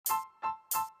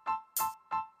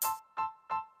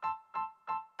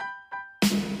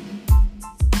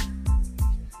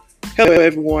Hello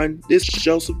everyone, this is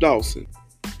Joseph Dawson,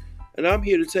 and I'm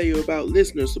here to tell you about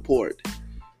listener support.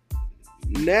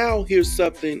 Now here's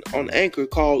something on Anchor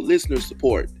called listener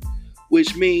support,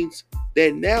 which means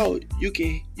that now you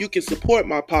can support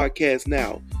my podcast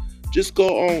now. Just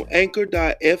go on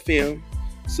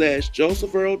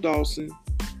anchor.fm/Joseph Earl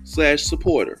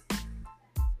Dawson/supporter.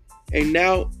 And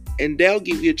they'll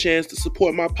give you a chance to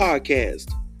support my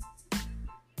podcast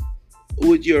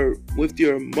with your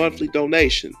monthly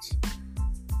donations.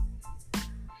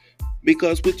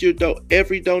 Because with your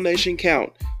every donation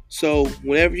count. So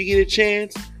whenever you get a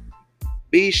chance,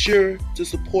 be sure to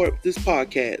support this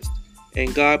podcast.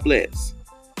 And God bless.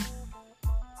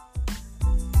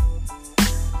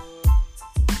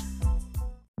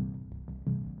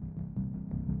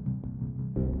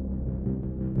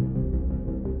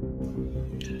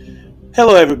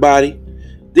 Hello everybody.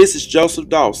 This is Joseph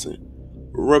Dawson,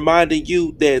 reminding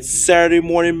you that Saturday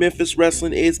Morning Memphis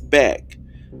Wrestling is back.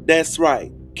 That's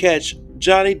right. Catch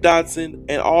Johnny Dodson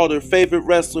and all their favorite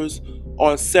wrestlers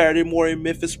on Saturday Morning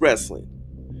Memphis Wrestling.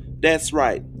 That's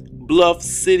right. Bluff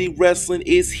City Wrestling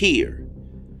is here.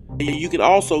 And you can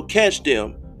also catch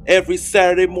them every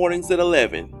Saturday mornings at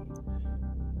 11.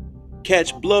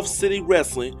 Catch Bluff City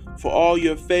Wrestling for all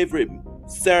your favorite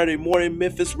Saturday morning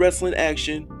Memphis Wrestling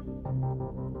action.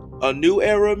 A new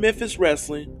era of Memphis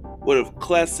Wrestling with a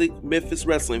classic Memphis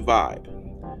Wrestling vibe.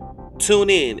 Tune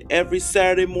in every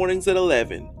Saturday mornings at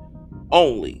 11,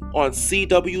 only on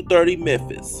CW30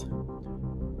 Memphis.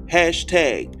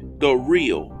 Hashtag The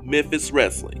Real Memphis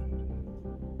Wrestling.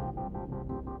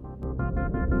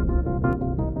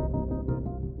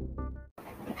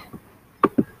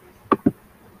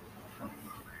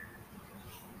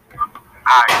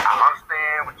 I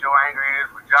understand what your anger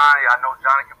is with Johnny. I know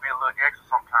Johnny can be a little extra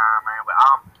sometimes, man, but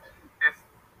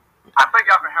I think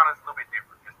y'all can handle this a little bit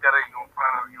different. Instead of, in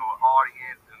front of your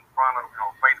audience, in front of,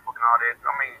 Facebook and all that.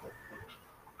 I mean,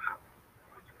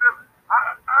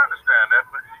 I understand that,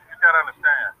 but you gotta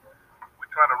understand, we're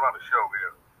trying to run a show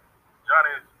here.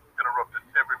 Johnny is interrupted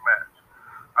every match.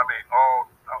 I mean,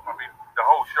 the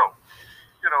whole show.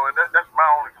 And that's my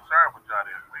only concern with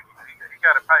Johnny. He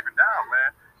got to pipe it down,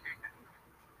 man. He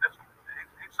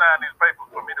signed these papers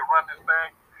for me to run this thing,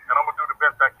 and I'm gonna do the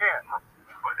best I can.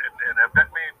 But and if that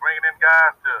means bringing in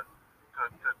guys to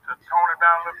tone it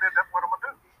down a little bit, that's what I'm gonna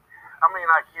do. I mean,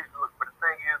 I get it, look, but the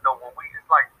thing is though, when it's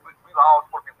like we all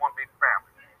supposed to be one big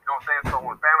family. You know what I'm saying? So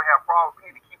when family have problems,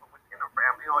 we need to keep it within the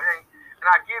family. And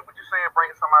I get what you're saying,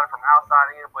 bringing somebody from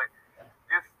outside in, but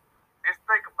just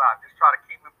think about it. Just try to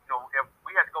keep it. If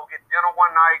we had to go get dinner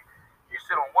one night, you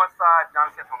sit on one side, Johnny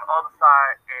sits on the other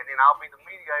side, and then I'll be the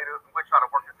mediator, and we'll try to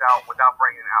work this out without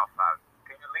bringing in outsiders.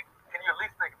 Can you at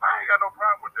least think about it? I ain't got no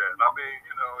problem with that. I mean,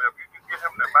 if you can get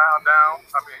him to bow down,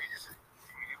 I mean, he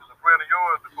was a friend of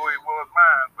yours before he was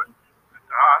mine, but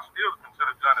I still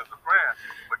consider Johnny as a friend.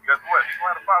 But guess what? He's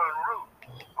going to follow the rules.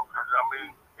 Okay. I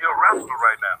mean, he's a wrestler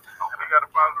right now, and he got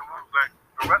to follow the rules like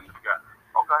the rest of the guys.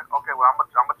 Okay. Well, I'm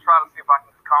gonna try to see if I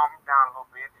can calm him down a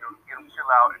little bit, get him chill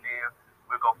out, and then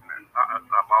we'll go from there.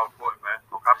 I'm all for it, man.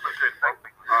 Okay, I appreciate it. Thank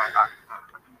you. All right.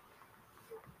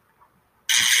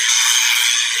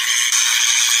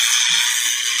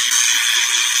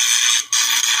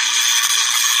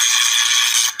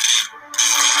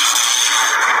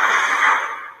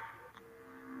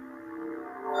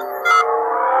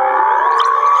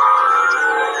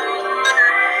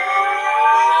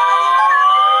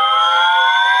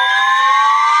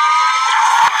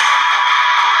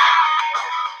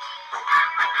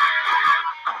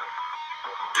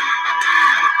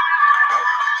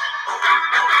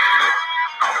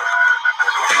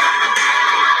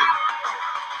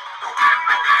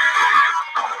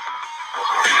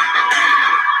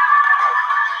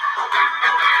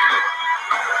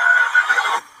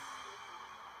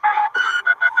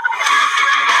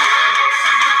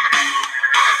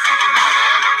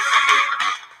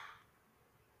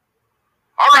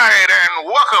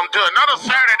 Welcome to another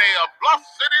Saturday of Bluff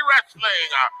City Wrestling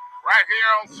right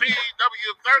here on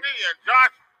CW30. And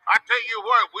Josh, I tell you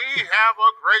what, we have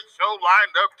a great show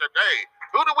lined up today.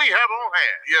 Who do we have on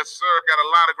hand? Yes, sir. Got a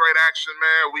lot of great action,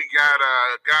 man. We got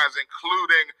guys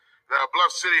including the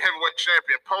Bluff City Heavyweight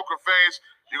Champion Poker Face.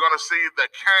 You're going to see the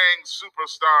Kang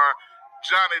superstar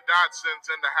Johnny Dodson's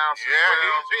in the house as well.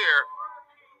 He's here.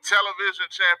 Television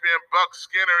champion Buck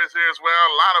Skinner is here as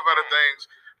well. A lot of other things.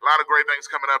 A lot of great things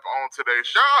coming up on today's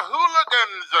show.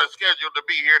 Hooligans are scheduled to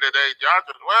be here today, Josh,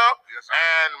 as well. Yes, sir.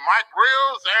 And Mike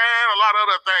Grills and a lot of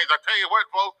other things. I tell you what,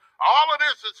 folks, all of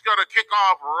this is going to kick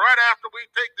off right after we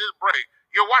take this break.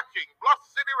 You're watching Bluff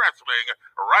City Wrestling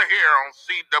right here on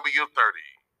CW30.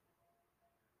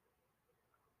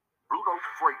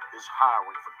 is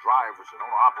hiring for drivers and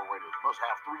owner-operators. Must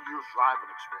have 3 years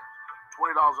driving experience.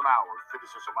 $20 an hour, 50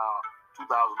 cents a mile, $2,000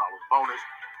 bonus.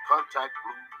 Contact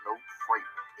Blue Note Freight,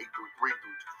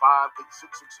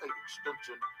 833-325-8668,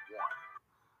 extension 1.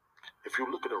 If you're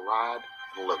looking to ride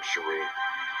in luxury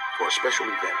for a special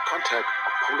event, contact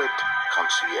Apollet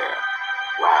Concierge.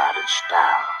 Ride in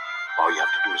style. All you have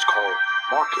to do is call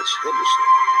Marcus Henderson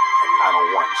at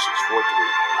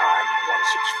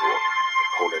 901-643-9164.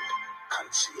 Apollet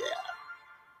Concierge.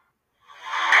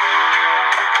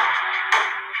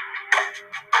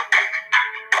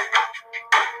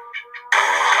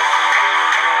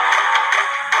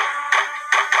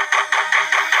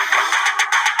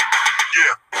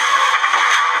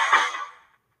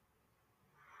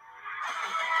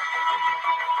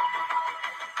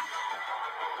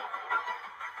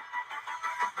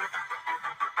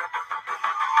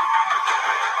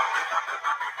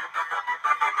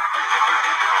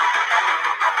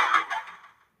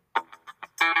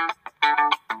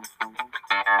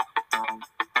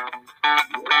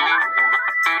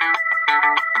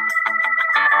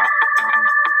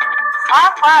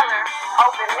 Our father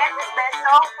opened Memphis' best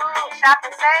soul food shop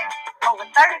and save over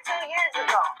 32 years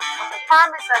ago with the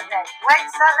promise of that great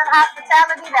southern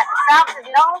hospitality that the South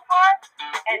is known for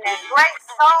and that great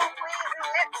soul-pleasing,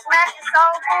 lip-smacking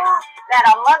soul food that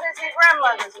our mothers and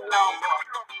grandmothers were known for.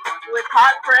 With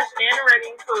hot, fresh, and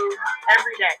ready food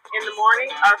every day. In the morning,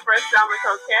 our fresh salmon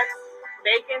croquettes,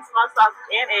 bacon, smoked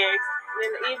sausage, and eggs. And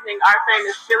in the evening, our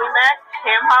famous chili mac,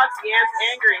 ham hocks, yams,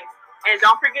 and greens. And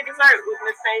don't forget dessert with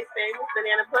Miss Faye's famous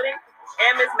banana pudding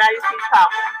and Miss Maddie's peach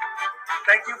cobbler.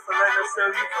 Thank you for letting us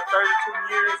serve you for 32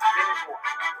 years and many more.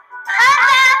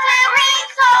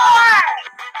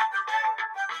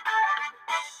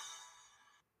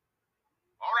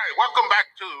 All right, welcome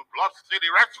back to Bluff City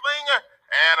Wrestling.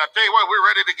 And I tell you what, we're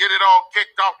ready to get it all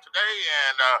kicked off today.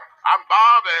 And I'm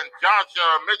Bob, and Josh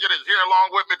Midget is here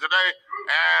along with me today.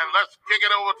 And let's kick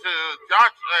it over to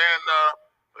Josh, and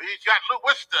he's got Lou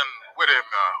Winston with him.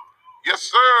 Yes,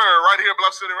 sir. Right here,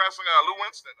 Bluff City Wrestling. Lou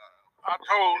Winston. I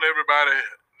told everybody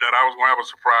that I was going to have a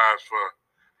surprise for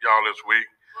y'all this week.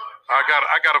 I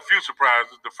got a few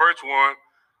surprises. The first one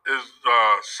is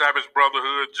Savage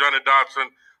Brotherhood, Johnny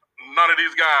Dotson. None of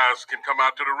these guys can come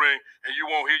out to the ring, and you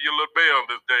won't hear your little bell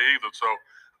this day either. So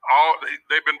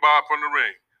they've been barred from the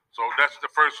ring. So that's the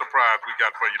first surprise we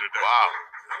got for you today. Wow.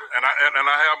 And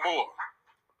I have more.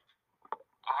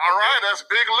 All right, that's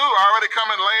Big Lou already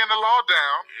coming laying the law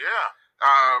down.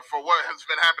 Yeah. For what has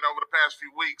been happening over the past few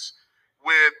weeks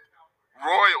with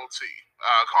royalty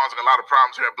causing a lot of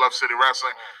problems here at Bluff City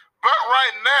Wrestling. But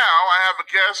right now, I have a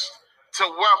guest to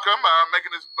welcome,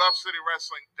 making his Bluff City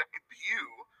Wrestling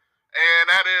debut,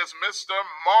 and that is Mr.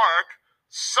 Mark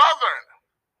Southern.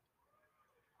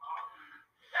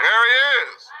 There he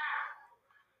is.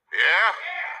 Yeah,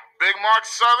 Big Mark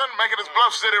Southern making his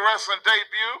Bluff City Wrestling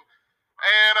debut.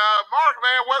 And Mark,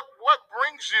 man, what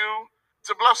brings you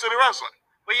to Bluff City Wrestling?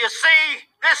 Well, you see,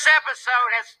 this episode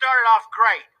has started off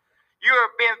great. You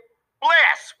have been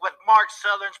blessed with Mark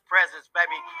Southern's presence,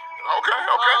 baby.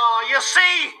 Okay. You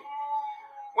see,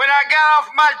 when I got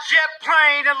off my jet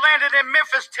plane and landed in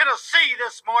Memphis, Tennessee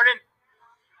this morning,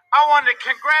 I wanted to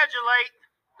congratulate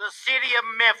the city of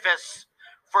Memphis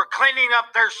for cleaning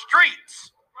up their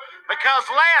streets. Because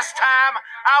last time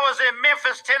I was in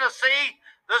Memphis, Tennessee,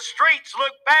 the streets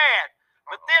looked bad.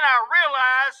 But then I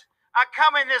realized I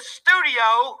come in this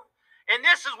studio, and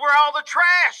this is where all the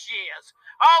trash is.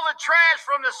 All the trash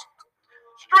from the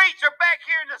streets are back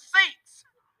here in the seats.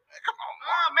 Come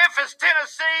on, Memphis,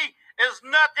 Tennessee is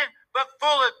nothing but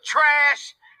full of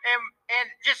trash and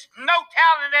just no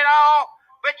talent at all.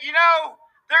 But you know,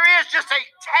 there is just a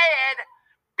tad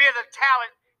bit of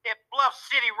talent at Bluff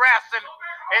City Wrestling,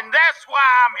 and that's why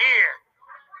I'm here.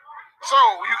 So,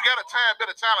 you got a tad bit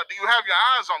of talent. Do you have your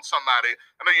eyes on somebody?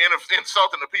 I know you're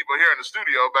insulting the people here in the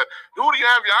studio, but who do you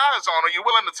have your eyes on? Are you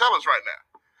willing to tell us right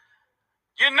now?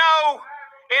 You know,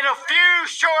 in a few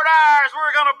short hours,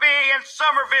 we're going to be in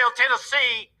Summerville,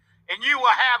 Tennessee, and you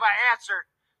will have an answer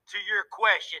to your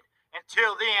question.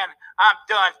 Until then, I'm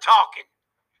done talking.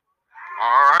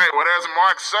 All right, well, there's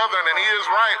Mark Southern, and he is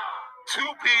right. 2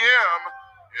 p.m.,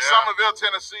 Summerville,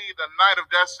 Tennessee, the Night of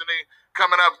Destiny.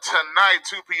 Coming up tonight,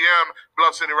 2 p.m.,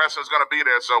 Bluff City Wrestling is going to be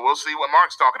there, so we'll see what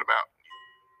Mark's talking about.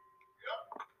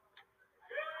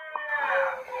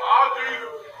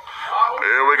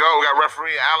 Here we go. We got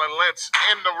referee Alan Lentz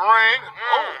in the ring.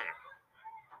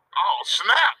 Oh,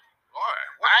 snap. Boy,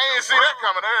 I ain't see that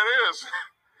coming. There it is.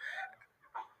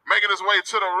 Making his way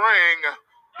to the ring,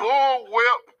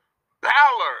 Bullwhip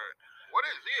Ballard. What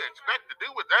does he expect to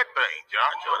do with that thing,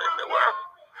 Josh? What in the world?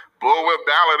 Bullwhip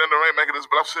Ballard in the ring making his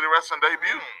Bluff City Wrestling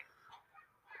debut.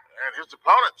 And his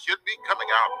opponent should be coming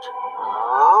out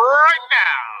right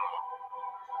now.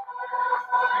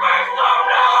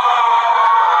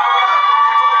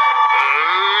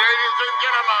 Ladies and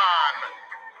gentlemen,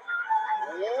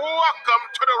 welcome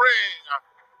to the ring,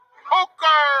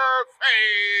 Poker Face.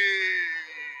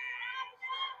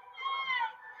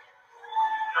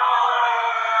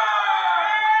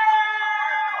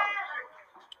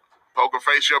 Poker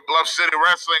Face, your Bluff City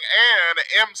Wrestling and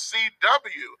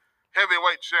MCW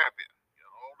heavyweight champion.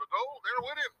 On the go, there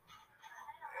with him.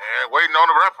 And waiting on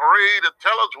the referee to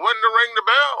tell us when to ring the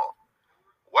bell.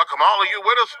 Welcome all of you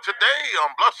with us today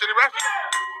on Bluff City Wrestling.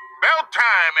 Bell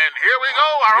time, and here we go,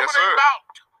 our Yes, opening sir.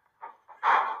 bout.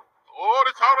 Oh,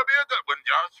 this ought to be a good one,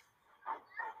 Josh.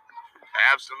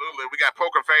 Absolutely. We got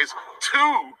Poker Face 2,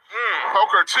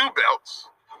 Poker 2 belts,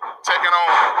 taking on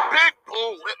Big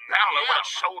Bullwhip Ballard with a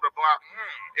shoulder block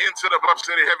into the Bluff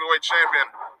City heavyweight champion.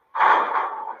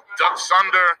 Ducks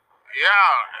under.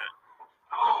 Yeah.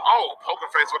 Oh, Poker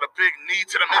Face with a big knee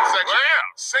to the midsection. Yeah.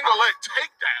 Single leg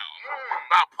takedown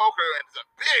by Poker, and the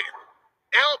big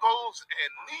elbows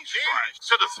and knee strikes.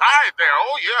 To the side there.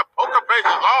 Oh, yeah. Poker Face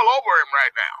is all over him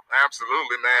right now.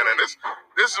 Absolutely, man. And this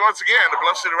is once again the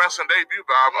Bluff City Wrestling debut,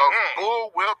 Bob, of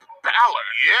Bullwhip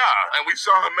Ballard. Yeah. And we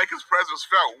saw him make his presence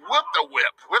felt with the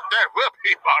whip. With that whip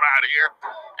he brought out of here.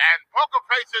 And Poker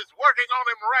Face is working on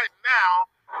him right now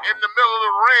in the middle of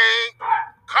the ring.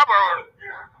 Cover.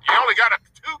 He only got a 2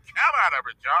 count out of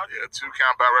it, Josh. Yeah, 2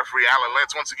 count by referee Alan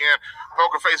Lentz. Once again,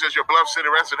 Poker Face is your Bluff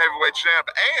City Wrestling heavyweight champ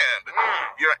and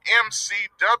your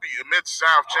MCW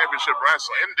Mid-South Championship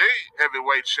Wrestling Indeed.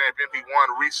 heavyweight champion. He won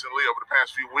recently over the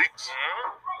past few weeks.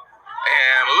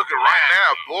 And look at right now,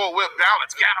 Bullwhip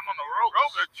Ballard's got him on the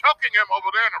ropes. They're choking him over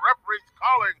there, and the referee's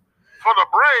calling for the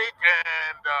break,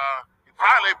 and he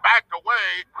finally backed away,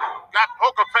 got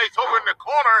Poker Face over in the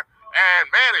corner, and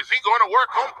man, is he going to work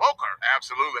on Poker?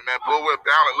 Absolutely, man. Bullwhip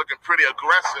Ballard looking pretty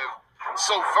aggressive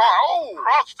so far. Oh,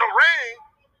 Across the ring,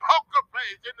 Poker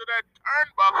Face into that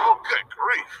turnbuckle. good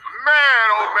grief. Man,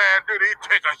 oh man, did he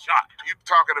take a shot? You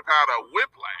talking about a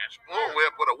whiplash.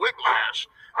 Bullwhip with a whiplash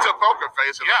to Poker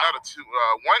Face, and another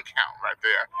 1 count right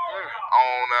there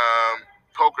on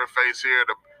Poker Face here,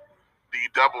 the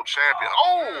double champion.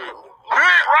 Oh,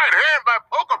 big right hand by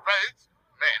Poker Face.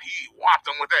 Man, he whopped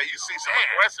him with that. You see some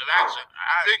aggressive action.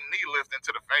 Big knee lift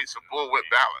into the face of Bullwhip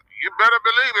Ballard. You better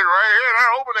believe it right here.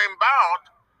 Our opening bout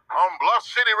on Bluff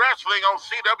City Wrestling on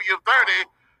CW30.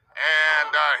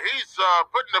 And he's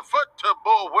putting the foot to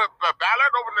Bullwhip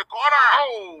Ballard over in the corner.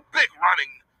 Oh, big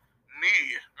running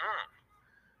knee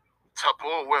to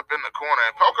Bullwhip in the corner.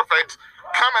 And Poker Face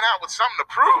coming out with something to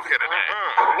prove here today.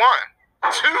 1,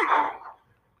 2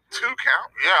 count.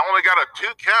 Yeah, only got a 2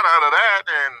 count out of that.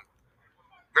 And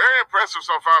very impressive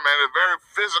so far, man. A very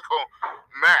physical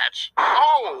match.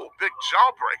 Oh, big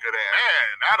jawbreaker there. man,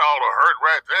 that ought to hurt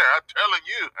right there. I'm telling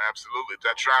you. Absolutely.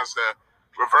 That tries to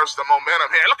reverse the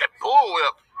momentum here. Look at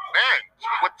Bullwhip. Man,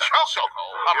 with the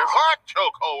chokehold. A Yes. blood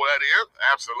chokehold that is.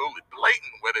 Absolutely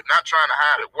blatant with it. Not trying to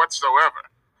hide it whatsoever.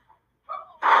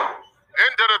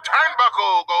 Into the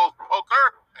turnbuckle goes Poker.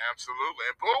 Absolutely.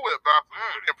 And Bullwhip,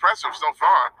 impressive so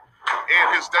far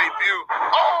in his debut.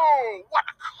 Oh, what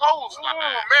a clothesline.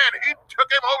 Oh, man, he took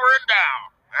him over and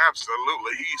down.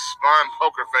 Absolutely. He spun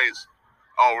Poker Face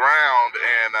around,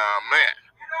 and, man,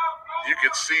 you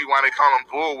can see why they call him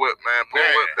Bullwhip, man.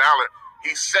 Bullwhip Ballard.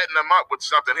 He's setting him up with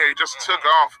something here. He just took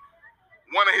off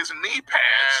one of his knee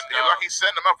pads. And, like he's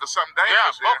setting him up for something Yeah,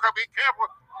 dangerous here. Poker, be careful.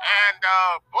 And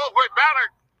Bullwhip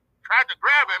Ballard tried to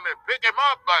grab him and pick him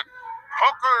up, but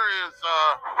Poker is,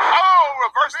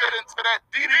 Reversed it into that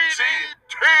DDT.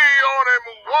 DDT on him.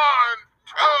 1,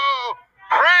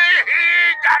 2, 3. He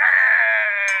got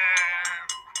it.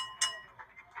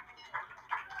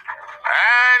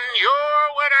 And your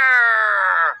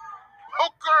winner,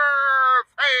 Poker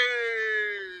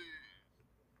Face.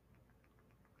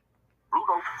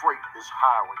 Bluff Freight is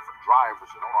hiring for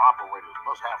drivers and owner-operators.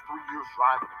 Must have 3 years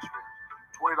driving experience.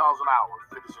 $20 an hour,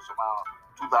 50 cents a mile,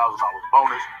 $2,000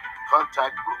 bonus.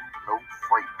 Contact Blue No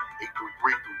Freight,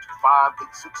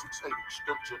 833-325-8668,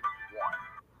 extension 1.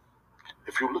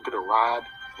 If you're looking to ride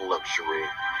in luxury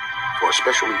for a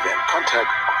special event, contact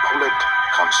Paulette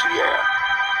Concierge.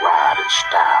 Ride in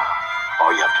style.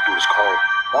 All you have to do is call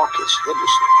Marcus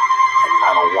Henderson at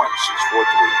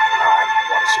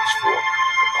 901-643-9164.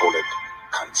 Paulette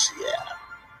Concierge.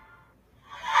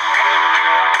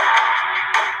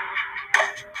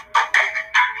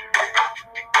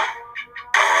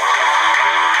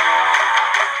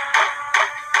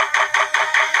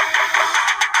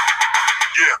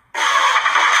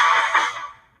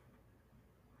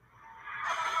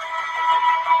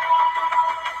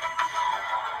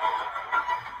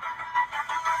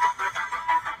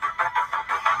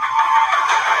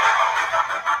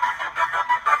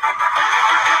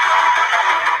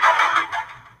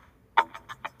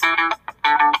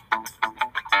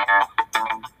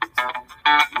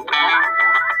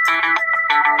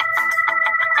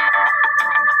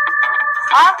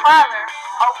 Our father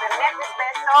opened Memphis'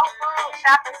 best soul food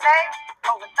shop and save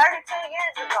over 32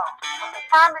 years ago with the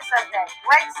promise of that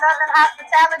great Southern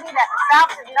hospitality that the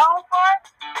South is known for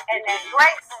and that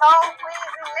great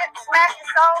soul-pleasing, lip-smacking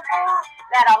soul food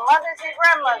that our mothers and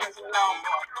grandmothers were known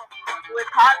for. With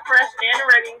hot, fresh, and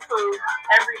ready food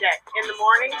every day. In the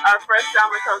morning, our fresh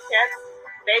salmon croquettes,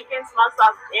 bacon, smoked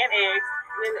sausage, and eggs.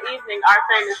 And in the evening, our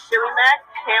famous chili mac,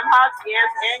 ham hocks,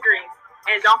 yams, and greens.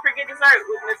 And don't forget dessert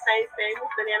with Miss Faye's famous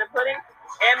banana pudding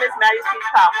and Miss Maddie's peach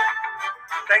cobbler.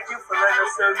 Thank you for letting us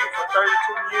serve you for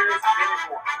 32 years and many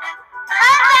more.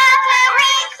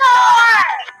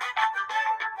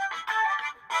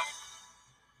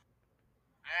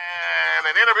 And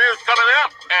an interview is coming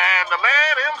up, and the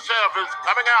man himself is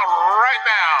coming out right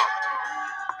now.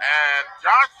 And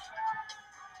Josh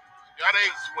got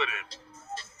Ace with him.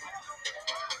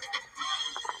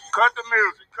 Cut the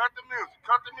music, cut the music,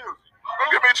 cut the music. Don't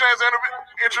give me a chance to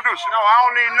introduce you. No, I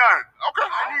don't need none. Okay.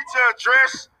 I need to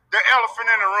address the elephant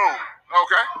in the room.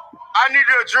 Okay. I need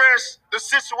to address the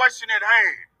situation at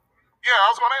hand. Yeah, I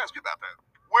was going to ask you about that.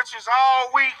 Which is all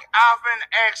week I've been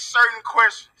asked certain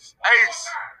questions.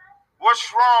 Ace, what's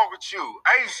wrong with you?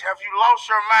 Ace, have you lost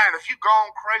your mind? Have you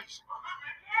gone crazy?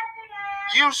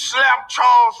 You slapped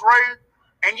Charles Ray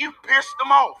and you pissed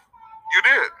him off. You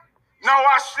did. No,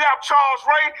 I slapped Charles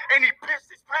Ray and he pissed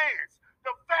his pants.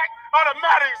 The fact of the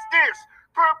matter is this.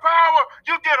 Per Power,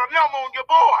 you did a number on your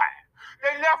boy.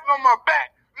 They left him on my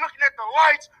back, looking at the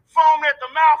lights, foaming at the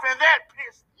mouth, and that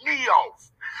pissed me off.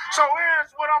 So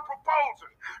here's what I'm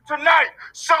proposing. Tonight,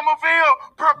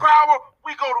 Somerville, Per Power,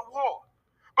 we go to war.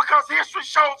 Because history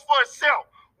shows for itself.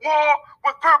 War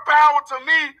with Per Power to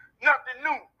me, nothing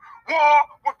new. War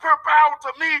with Per Power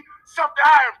to me, something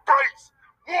I embrace.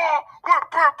 War with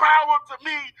Per Power to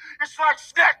me, it's like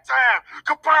snack time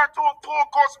compared to a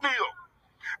full-course meal.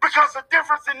 Because the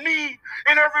difference in me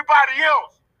and everybody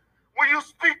else, when you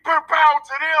speak Per Power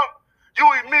to them, you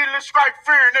immediately strike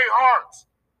fear in their hearts.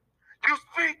 You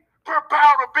speak Per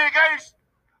Power to Big Ace,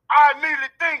 I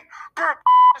immediately think Per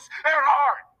is at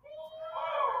heart.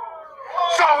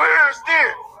 So here's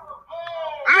this.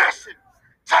 Listen,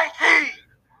 take heed.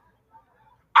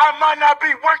 I might not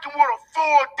be working with a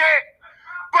full deck,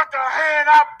 but the hand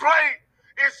I play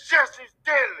is just as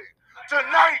deadly.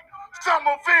 Tonight,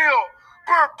 Somerville,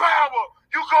 Per Power,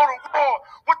 you go to war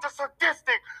with the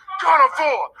sadistic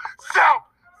carnivore, South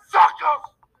suckers.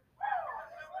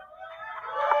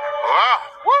 Well,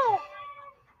 Woo!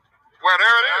 well,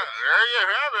 there it is. There you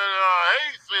have it.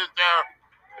 Ace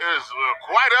is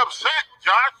quite upset,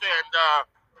 Josh, and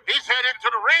he's heading to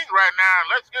the ring right now.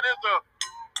 Let's get his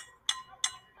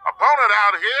opponent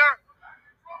out here.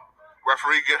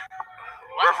 Referee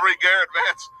Garrett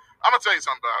Vance. I'm going to tell you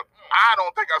something, Bob. I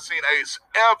don't think I've seen Ace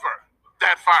ever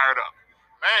that fired up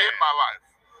in my life.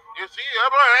 Is he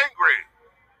ever angry?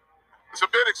 It's a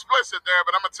bit explicit there,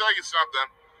 but I'm going to tell you something.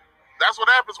 That's what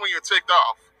happens when you're ticked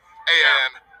off.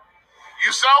 And you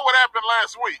saw what happened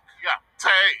last week to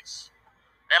Ace.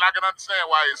 And I can understand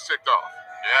why he's ticked off.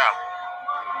 Yeah.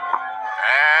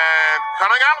 And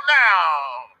coming out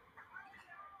now,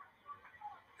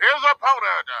 his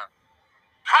opponent,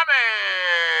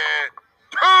 Tommy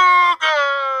Too Good.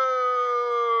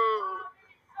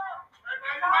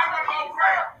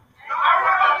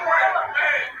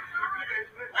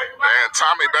 Man,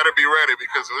 Tommy better be ready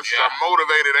because this is a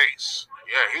motivated Ace.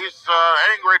 Yeah, he's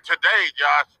angry today,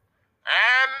 Josh.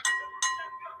 And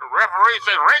the referee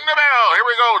said, ring the bell. Here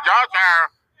we go, Josh,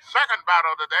 our second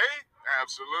battle today.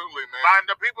 Absolutely, man. Find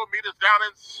the people, meet us down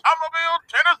in Somerville,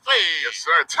 Tennessee. Yes,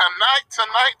 sir. Tonight.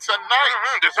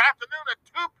 This afternoon at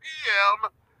 2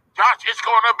 p.m., Josh, it's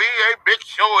going to be a big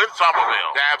show in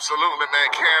Somerville. Absolutely, man.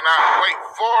 Cannot wait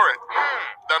for it.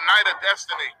 The Night of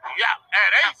Destiny. Yeah, and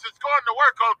Ace is going to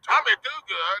work on Tommy Too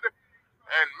Good.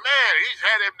 And, man, he's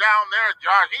had him down there,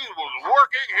 Josh. He was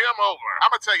working him over.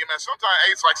 I'm going to tell you, man, sometimes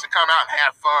Ace likes to come out and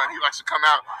have fun. He likes to come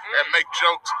out and make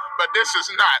jokes. But this is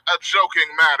not a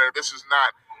joking matter. This is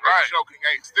not a joking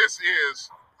Ace. This is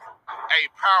a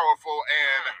powerful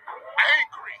and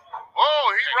angry. Oh,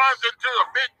 he runs into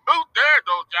a big boot there,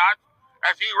 though, Josh.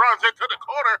 As he runs into the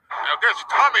corner against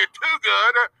Tommy Too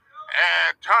Good.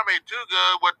 And Tommy Too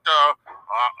Good with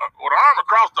arm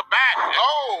across the back.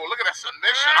 Oh, look at that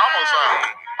submission. Almost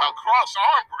a cross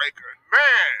arm breaker.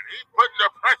 Man, he's putting the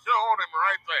pressure on him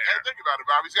right there. And think about it,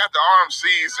 Bob. He's got the arm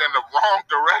seized in the wrong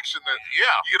direction that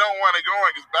you don't want it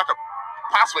going. He's about to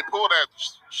possibly pull that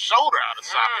shoulder out of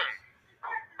socket.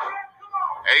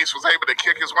 Ace was able to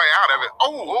kick his way out of it.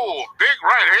 Oh, big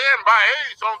right hand by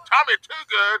Ace on Tommy Too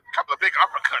Good. Couple of big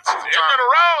uppercuts. Into the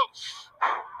ropes.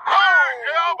 Oh,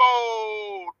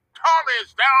 elbow. Tommy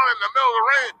is down in the middle of the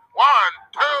ring.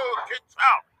 1, 2, kicks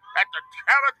out at the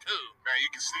count of 2. Man, you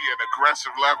can see an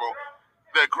aggressive level.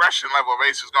 The aggression level of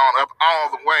Ace has gone up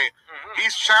all the way.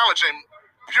 He's challenging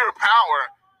Pure Power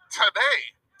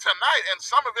tonight in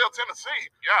Somerville,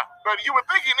 Tennessee. Yeah. But you would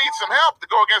think he needs some help to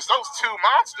go against those two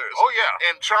monsters. Oh,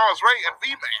 yeah. And Charles Ray and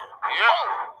V-Man.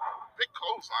 Yeah. Big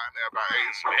clothesline there by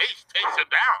Ace. Ace takes him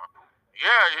down.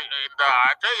 Yeah, and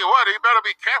I tell you what, he better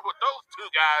be careful with those two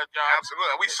guys, John.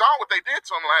 Absolutely. We saw what they did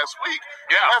to him last week.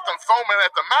 Yeah. They left him foaming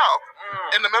at the mouth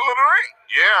in the middle of the ring.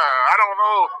 Yeah, I don't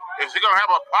know. Is he going to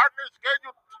have a partner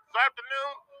scheduled this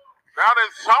afternoon down in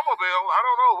Somerville? I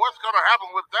don't know what's going to happen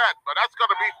with that, but that's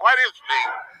going to be quite interesting.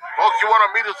 Folks, you want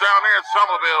to meet us down there in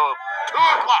Somerville, 2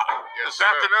 o'clock this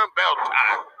afternoon, bell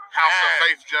time. House of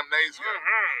Faith Gymnasium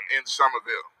in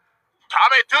Somerville.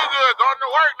 Tommy Too Good going to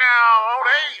work now on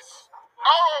Ace.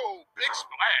 Oh, big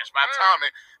splash by Tommy.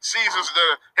 Seizes the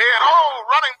head. Oh,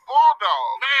 running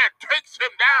bulldog. Man, takes him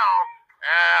down.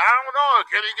 And I don't know,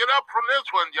 can he get up from this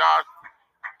one, Josh?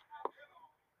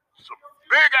 Some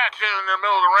big action in the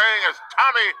middle of the ring as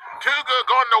Tommy Too Good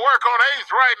going to work on Ace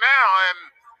right now. And,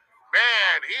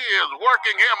 man, he is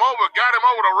working him over, got him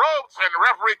over the ropes, and the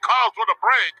referee calls for the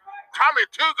break. Tommy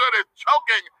Too Good is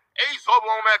choking Ace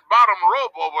over on that bottom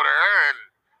rope over there. And,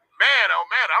 man, oh,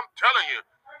 man, I'm telling you,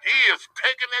 he is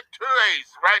taking it to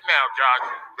Ace right now,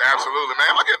 Josh. Absolutely,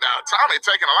 man. Look at Tommy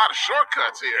taking a lot of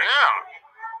shortcuts here.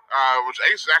 Yeah. Which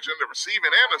Ace is actually in the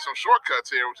receiving end of some shortcuts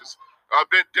here, which is a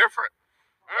bit different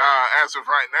as of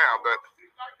right now. But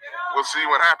we'll see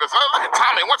what happens. Oh, look at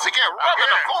Tommy once again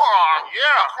rubbing the forearm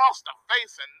across the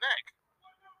face and neck.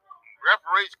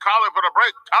 Referee's calling for the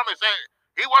break. Tommy saying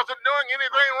he wasn't doing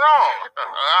anything wrong.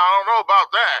 I don't know about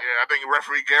that. Yeah, I think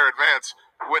referee Garrett Vance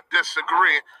would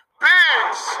disagree. Big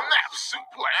snap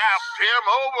suplex. Snapped him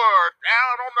over,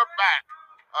 down on the back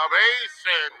of Ace,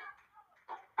 and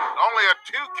only a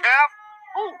 2 count.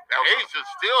 Ace is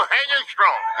still hanging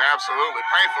strong. Absolutely.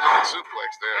 Painful little suplex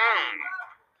there.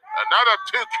 Another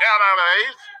 2 count out of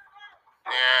Ace.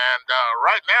 And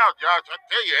right now, Josh, I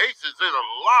tell you, Ace is in a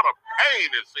lot of pain,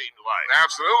 it seems like.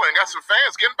 Absolutely. And got some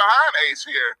fans getting behind Ace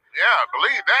here. Yeah,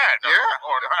 believe that. Yeah.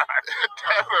 Or not.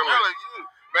 Definitely.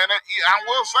 Man, I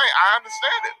will say, I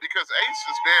understand it, because Ace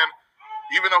has been,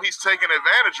 even though he's taking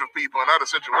advantage of people in other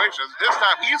situations, this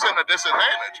time he's in a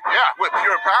disadvantage. Yeah. With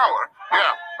Pure Power.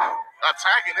 Yeah.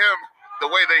 Attacking him the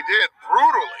way they did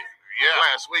brutally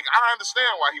last week. I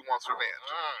understand why he wants revenge.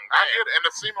 I get it. And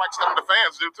it seemed like some of the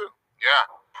fans do too. Yeah.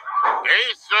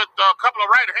 Ace with a couple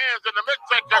of right hands in the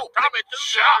midsection. Tommy Too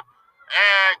Good,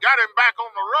 and got him back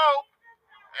on the rope.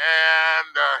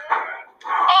 And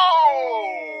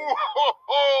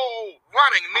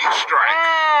running knee strike.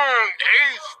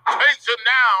 Ace takes him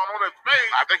down on his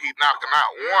face. I think he knocked him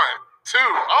out. 1, 2.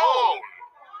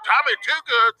 Tommy Too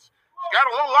Good's got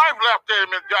a little life left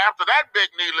in him after that big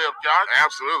knee lift, John.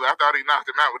 Absolutely. I thought he knocked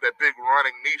him out with that big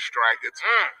running knee strike.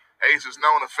 Ace is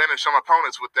known to finish some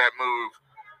opponents with that move.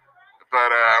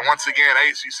 But once again,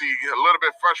 Ace, you see, a little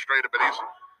bit frustrated, but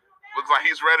looks like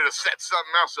he's ready to set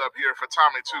something else up here for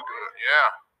Tommy Too Good.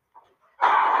 Yeah.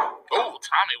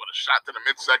 Tommy with a shot to the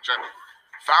midsection.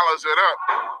 Follows it up.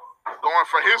 Going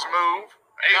for his move.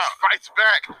 Ace fights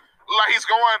back. Like he's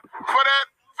going for that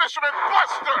Fisherman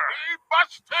Buster. He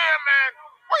busted him, man.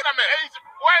 Wait a minute. Ace,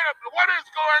 what is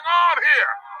going on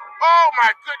here? Oh,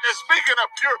 my goodness. Speaking of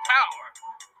Pure Power.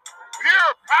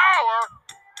 Pure Power.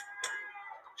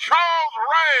 Charles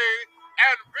Ray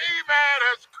and V-Man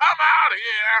has come out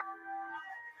here.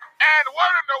 And what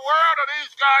in the world are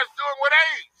these guys doing with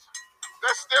Ace?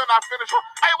 They're still not finished.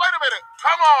 Hey, wait a minute.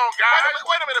 Come on, guys.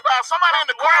 Wait a minute, Bob. Somebody in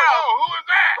the crowd. Whoa, who is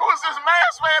that? Who is this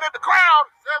masked man in the crowd?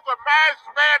 There's a masked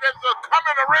man that's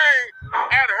coming in the ring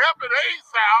and helping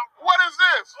Ace out. What is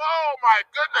this? Oh, my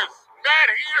goodness. Man,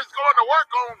 he is going to work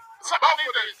on both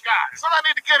of these guys.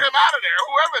 Somebody need to get him out of there,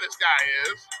 whoever this guy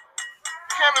is.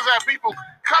 Can't just have people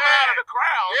coming out of the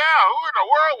crowd. Yeah, who in the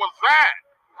world was that?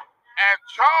 And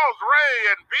Charles Ray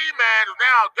and V-Man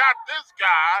now got this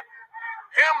guy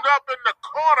hemmed up in the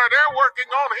corner. They're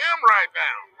working on him right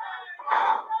now.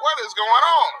 What is going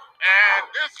on? And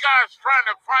this guy's trying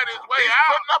to fight his way He's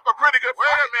out. putting up a pretty good fight.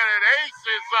 Wait a minute, Ace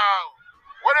is,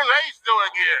 what is Ace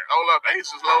doing here? Hold up, Ace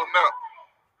is loading up.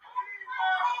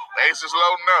 Ace is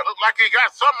loading up. Look like he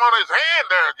got something on his hand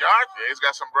there, Josh. Yeah, he's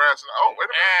got some brass. Oh, wait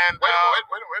a minute. And, wait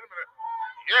a minute.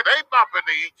 Yeah, they bump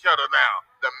into each other now.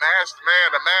 The masked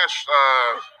man, the masked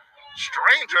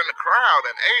stranger in the crowd,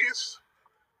 and Ace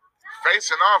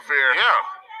facing off here. Yeah.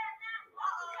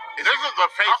 This is a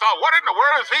face-off. What in the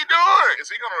world is he doing? Is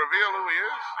he going to reveal who he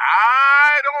is?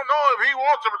 I don't know if he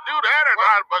wants to do that or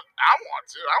not, but I want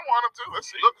to. I want him to. Let's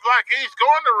see. Looks like he's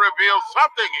going to reveal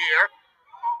something here.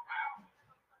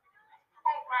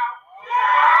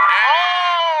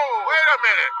 Oh, wait a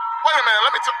minute.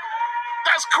 Let me tell.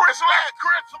 That's Chris Lex.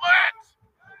 Chris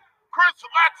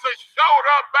Lex has showed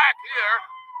up back here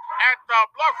at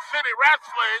Bluff City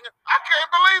Wrestling. I can't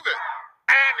believe it.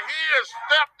 And he has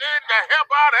stepped in to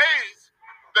help out Ace,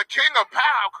 the king of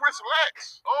pow, Chris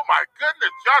Lex. Oh my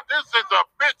goodness, Josh, this is a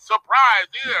big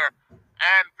surprise here.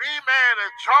 And V-Man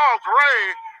and Charles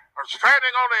Ray are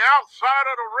standing on the outside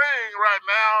of the ring right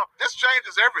now. This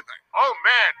changes everything. Oh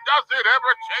man, does it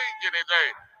ever change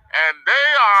anything? And they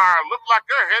look like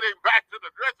they're heading back to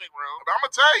the dressing room. But I'm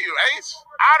going to tell you, Ace,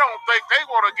 I don't think they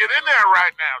want to get in there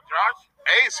right now, Josh.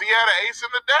 Ace, he had an ace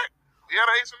in the deck.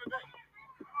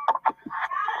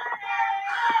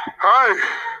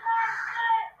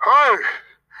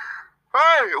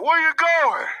 Hey, where you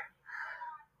going?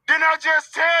 Didn't I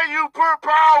just tell you, per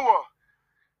power,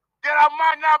 that I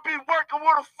might not be working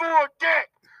with a full deck,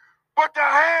 but the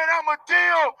hand I'ma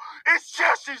deal is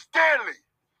just as deadly.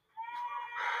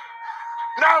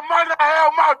 Now I might not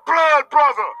have my blood,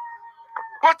 brother,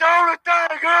 but the only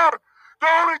thing here, the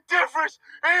only difference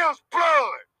is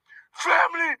blood.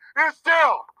 Family is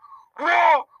there.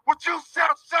 War with you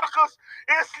suckers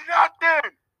is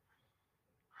nothing.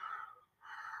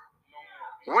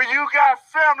 When you got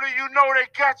family, you know they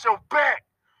got your back.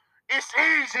 It's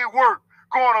easy work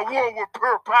going to war with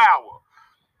pure power.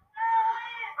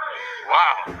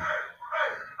 Wow.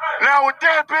 Now, with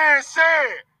that being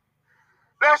said,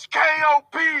 let's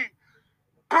KOP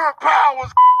pure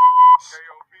powers.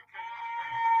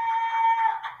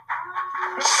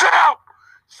 South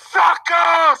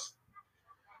suckers.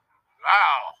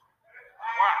 Wow.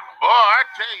 Boy, I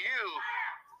tell you,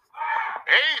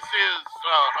 Ace is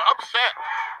upset.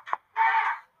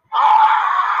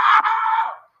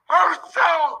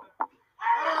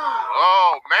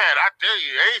 Oh, man, I tell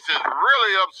you, Ace is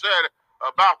really upset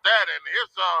about that. And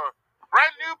his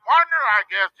brand new partner, I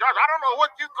guess, Josh, I don't know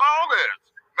what you call this.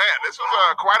 Man, this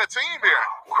was quite a team here.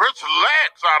 Chris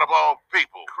Lex out of all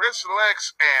people. Chris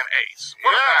Lex and Ace.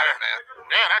 What about it, man?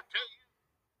 Man, I tell you.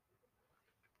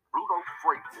 Bluff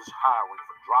Freight is hiring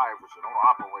for drivers and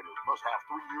owner-operators. Must have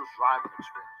 3 years driving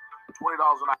experience. $20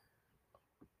 an hour.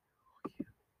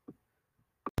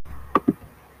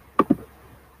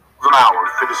 An hour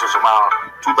to finish this amount,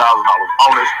 $2,000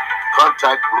 bonus.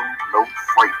 Contact Blue Note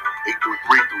Freight,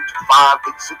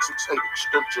 833-325-8668,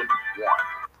 extension 1.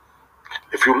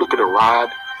 If you're looking to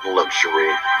ride in luxury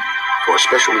for a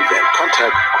special event,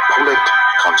 contact Polet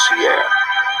Concierge.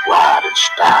 Ride in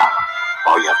style.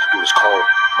 All you have to do is call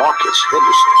Marcus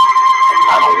Henderson at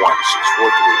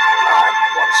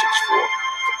 901-643-9164 for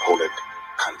Polet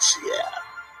Concierge.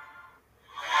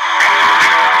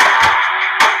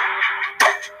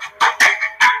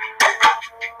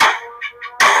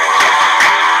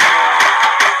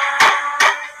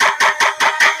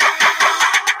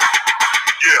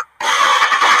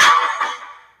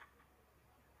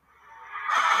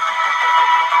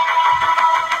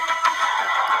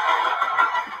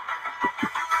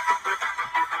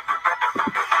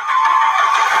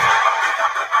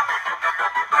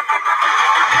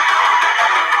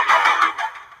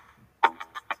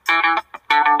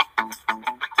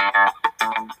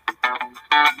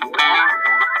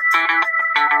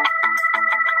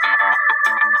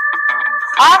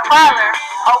 Our father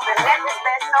opened Memphis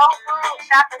Best Soul Food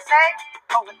Shop and Save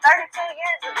over 32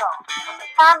 years ago with the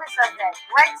promise of that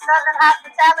great Southern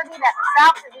hospitality that the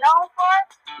South is known for,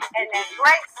 and that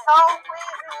great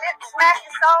soul-pleasing,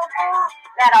 lip-smacking soul food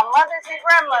that our mothers and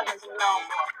grandmothers were known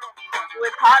for.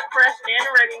 With hot, fresh, and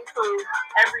ready food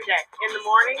every day. In the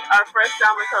morning, our fresh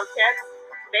salmon croquettes,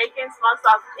 bacon, smoked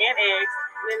sausage, and eggs.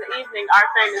 And in the evening, our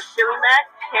famous chili mac,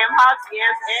 ham hocks,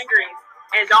 yams, and greens.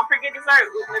 And don't forget dessert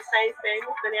with Miss Faye's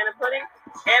famous banana pudding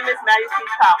and Miss Maddie's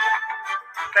peach cobbler.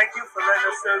 Thank you for letting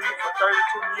us serve you for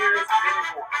 32 years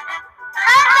and more.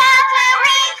 Come out to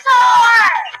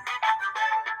Resource!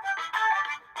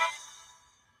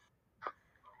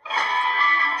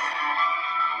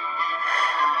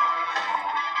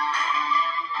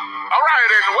 All right,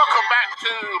 and welcome back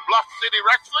to Bluff City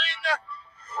Wrestling,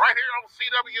 right here on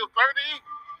CW30.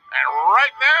 And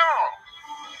right now,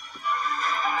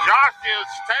 Josh is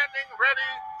standing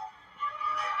ready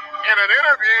in an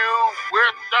interview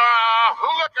with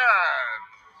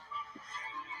Hooligans.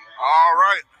 All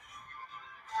right.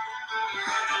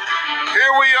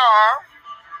 Here we are.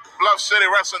 Bluff City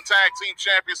Wrestling Tag Team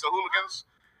Champions, the Hooligans.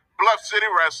 Bluff City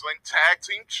Wrestling Tag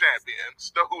Team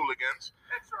Champions, the Hooligans.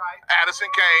 Addison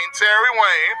Kane, Terry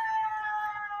Wayne.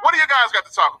 What do you guys got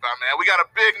to talk about, man? We got a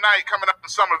big night coming up in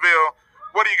Summerville.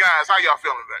 What do you guys, how y'all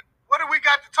feeling today? What do we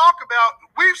got to talk about?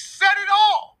 We've said it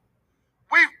all.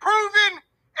 We've proven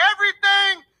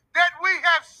everything that we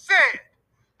have said.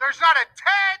 There's not a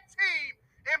tag team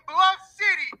in Bluff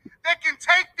City that can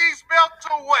take these belts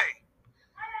away.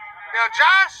 Now,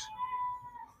 Josh,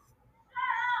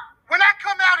 when I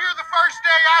come out here the first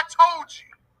day, I told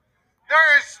you, there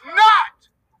is not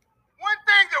one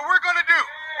thing that we're going to do.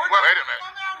 Wait a minute.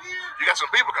 You got some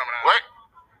people coming out. Wait.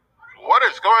 What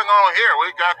is going on here?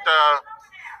 We got the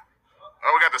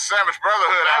Savage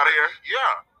Brotherhood out here.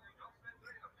 Yeah.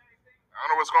 I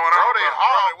don't know what's going on. Brody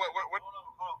Hall. What?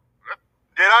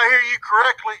 Did I hear you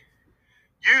correctly?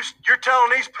 You're telling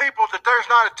these people that there's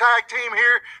not a tag team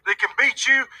here that can beat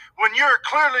you when you're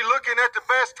clearly looking at the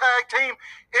best tag team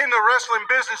in the wrestling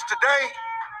business today?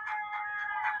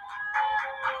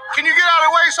 Can you get out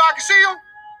of the way so I can see them?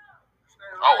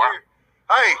 Oh, wow.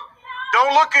 Hey,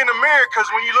 don't look in the mirror, because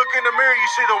when you look in the mirror, you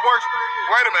see the worst thing.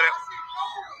 Wait a minute.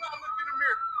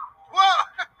 What?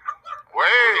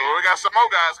 Wait. We got some more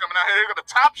guys coming out here. They're the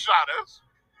top shotters.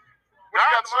 What you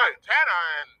got to say? Montana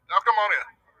and Come on in.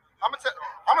 I'm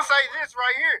gonna say this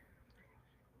right here.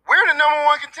 We're the number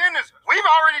one contenders. We've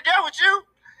already dealt with you,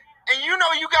 and you know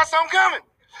you got something coming.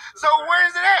 So where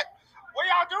is it at? What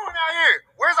y'all doing out here?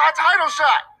 Where's our title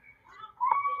shot?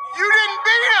 You didn't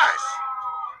beat us.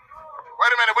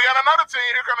 Wait a minute. We got another team.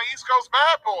 Here come the East Coast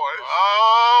Bad Boys.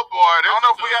 oh boy, I don't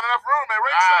know if we got enough room at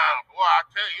ringside. Boy, I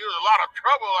tell you, there's a lot of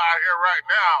trouble out here right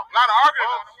now. A lot of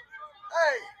arguing.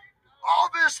 Hey,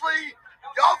 obviously,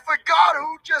 y'all forgot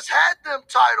who just had them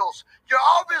titles. You're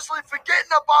obviously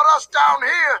forgetting about us down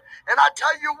here. And I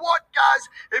tell you what, guys,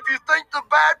 if you think the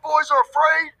Bad Boys are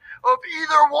afraid of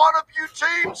either one of you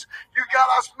teams, you got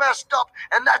us messed up,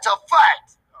 and that's a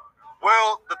fact.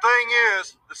 Well, the thing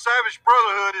is, the Savage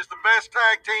Brotherhood is the best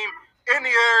tag team in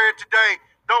the area today.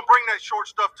 Don't bring that short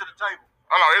stuff to the table.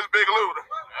 Hold on, here's Big Lou.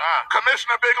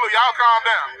 Commissioner Big Lou, y'all calm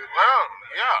down. Well,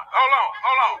 yeah. Hold on.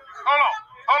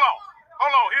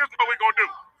 Here's what we're going to do.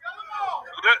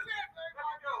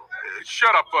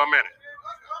 Shut up for a minute.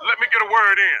 Let me get a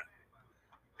word in.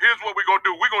 Here's what we're going to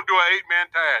do. We're going to do an 8-man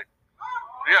tag.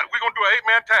 Yeah, we're going to do an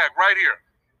 8-man tag right here.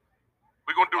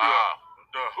 We're going to do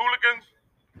the Hooligans,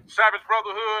 Savage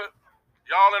Brotherhood,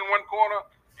 y'all in one corner,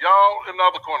 y'all in the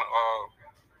other corner.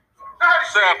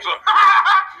 Samson.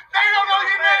 They don't know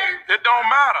your name. It don't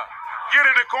matter. Get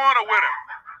in the corner with him.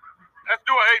 Let's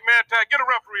do an 8-man tag. Get a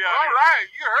referee out All here. right,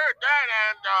 you heard that,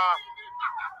 and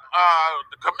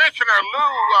the Commissioner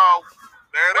Lou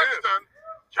There it is. Winston,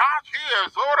 Josh, he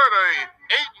has ordered a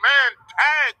 8-man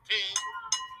tag team.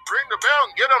 Ring the bell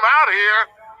and get them out here.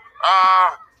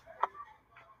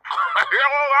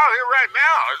 They're all out here right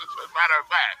now, as a matter of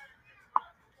fact.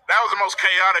 That was the most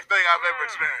chaotic thing I've ever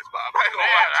experienced, Bob. I ain't gonna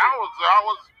Man, lie to you.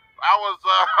 I was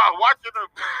watching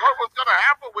what was gonna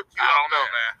happen with you. I don't know,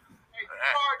 man. Hey, you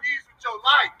guard these with your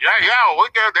life. Yeah, we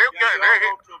get they're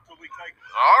here. Till we take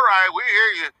it. All right, we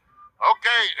hear you.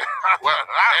 Okay. Well,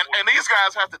 and these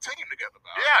guys have to team together,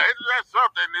 Bob. Yeah, isn't that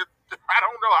something? I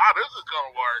don't know how this is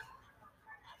gonna work.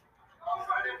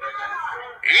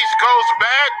 East Coast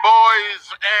Bad Boys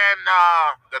and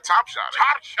The top shotters.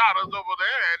 top shotters over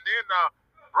there, and then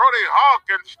Brody Hawk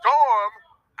and Storm.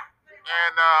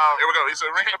 And Here we go. He said,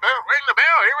 ring the bell. ring the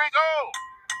bell. Here we go.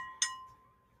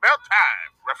 Bell time.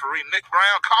 Referee Nick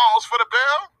Brown calls for the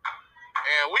bell.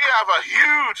 And we have a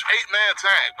huge 8-man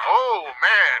tag. Oh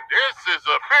man, this is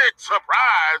a big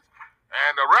surprise.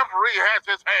 And the referee has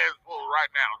his hands full right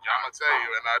now, John. I'm going to tell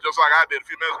you, and just like I did a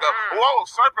few minutes ago. Whoa,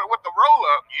 Serpent with the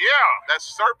roll-up. Yeah, That's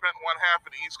Serpent, one half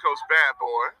of the East Coast Bad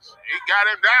Boys. he got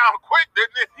him down quick,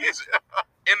 didn't he? He's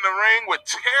in the ring with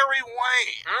Terry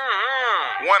Wayne,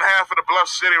 Mm-hmm. one half of the Bluff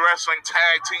City Wrestling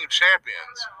Tag Team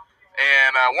Champions.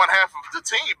 And one half of the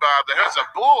team, Bob, that has a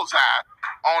bullseye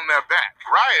on their back.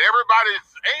 Right, everybody's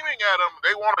aiming at him.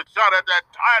 They want a shot at that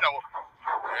title.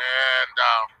 And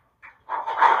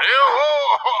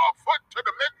a foot to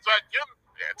the midsection.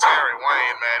 Yeah, Terry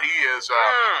Wayne, man, he is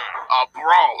a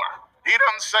brawler. He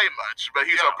doesn't say much, but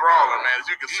he's a brawler, man. As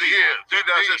you can see, he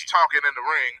does his talking in the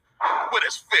ring with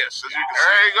his fists, as you can There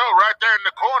see. you go, right there in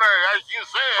the corner, as you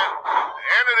said.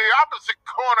 And in the opposite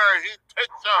corner, he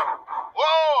takes a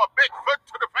big foot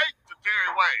to the face to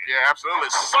Terry Wayne. Yeah, absolutely.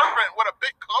 Serpent with a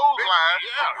big clothesline.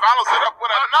 Yeah. Follows it up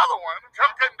with another one.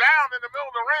 Took him down in the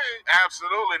middle of the ring.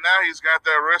 Absolutely. Now he's got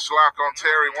that wrist lock on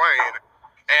Terry Wayne.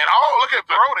 And look at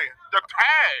Brody. The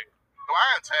tag.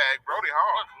 Blind tag, Brody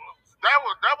Hall. That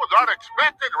was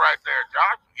unexpected right there,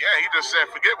 Josh. Yeah, he just said,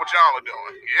 forget what y'all are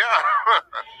doing. Yeah.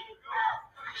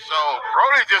 So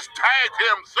Brody just tagged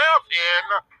himself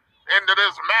into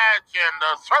this match, and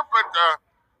the Serpent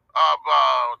of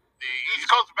the East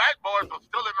Coast Bad Boys are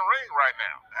still in the ring right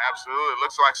now. Absolutely.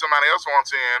 Looks like somebody else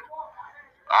wants in.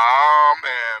 Oh,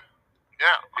 man.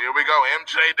 Yeah. Here we go.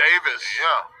 MJ Davis.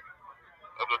 Yeah.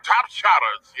 Of the Top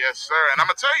Shotters. Yes, sir. And I'm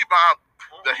going to tell you about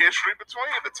the history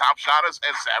between the Top Shotters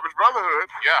and Savage Brotherhood.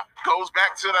 Yeah. Goes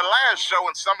back to the last show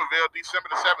in Somerville, December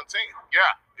the 17th.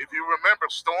 Yeah. If you remember,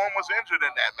 Storm was injured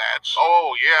in that match.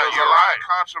 Oh, yeah, There was you're a lot right. of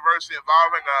controversy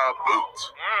involving Boot.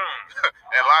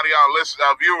 And a lot of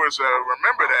y'all viewers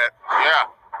remember that. Yeah.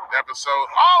 Episode.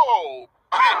 Oh!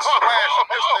 Big splash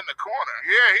missed in the corner.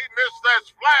 Yeah, he missed that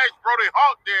splash. Brody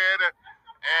Hawk did.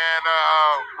 And,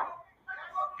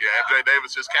 yeah, MJ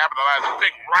Davis just capitalized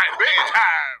big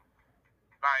time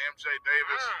by MJ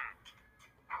Davis.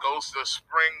 Goes to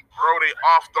spring Brody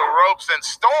off the ropes, and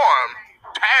Storm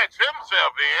tags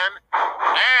himself in.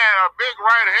 And a big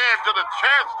right hand to the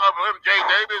chest of MJ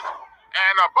Davis.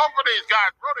 And both of these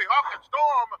guys, Brody Hawk and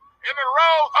Storm, in a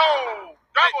row. Oh,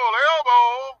 double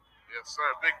elbow. Yes, sir.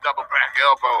 Big double back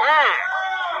elbow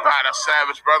by the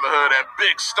Savage Brotherhood, and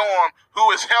Big Storm, who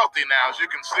is healthy now, as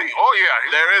you can see. Oh, yeah.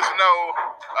 There is no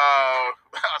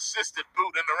assisted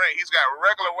boot in the ring. He's got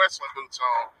regular wrestling boots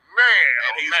on. Man.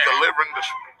 And he's delivering the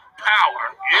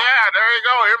power. Yeah, there you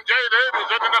go. MJ Davis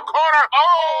into the corner.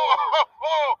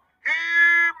 Oh, he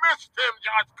missed him.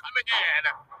 Josh coming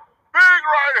in. Big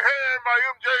right hand by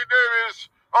MJ Davis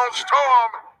on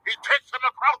Storm. He takes him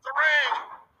across the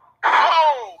ring.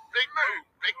 Oh, big move,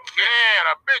 big kick. And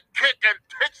a big kick, and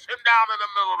takes him down in the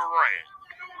middle of the ring.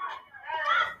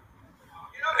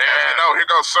 As you know, here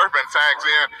goes Serpent tags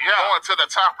in, going to the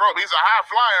top rope. He's a high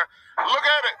flyer. Look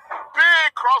at it.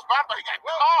 Big crossbody, but he got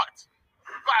caught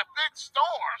by Big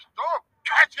Storm. Storm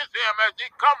catches him as he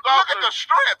comes off. Look at the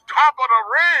strength. Top of the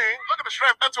ring. Look at the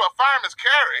strength. That's a fireman's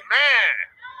carry.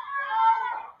 Man.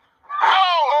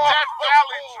 Oh, Death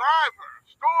Valley driver.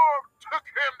 Storm took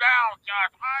him down,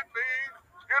 Josh. I mean,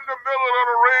 in the middle of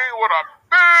the ring with a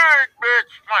big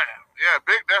slam. Yeah,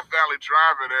 big Death Valley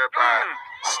driver there by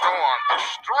Storm. The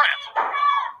strength.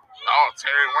 Oh,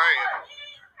 Terry Wayne.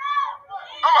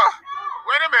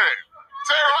 Wait a minute.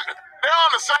 Terry, they're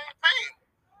on the same team.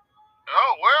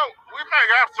 Oh, well, we may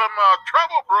have some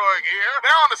trouble brewing here.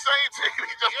 They're on the same team.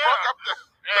 He just broke up the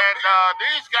And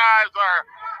these guys are,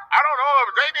 I don't know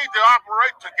if they need to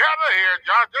operate together here,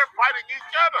 Josh. They're fighting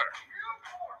each other.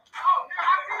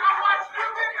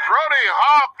 Brody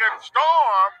Hawk and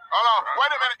Storm. Hold on.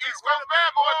 Wait a minute. East Coast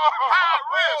Bad Boys. High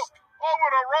risk.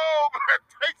 Over the rope and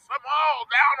takes them all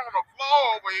down on the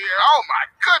floor over here. Oh, my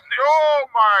goodness. Oh,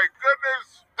 my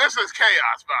goodness. This is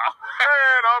chaos, Bob.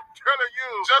 Man, I'm telling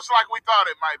you. Just like we thought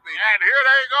it might be. And here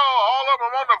they go. All of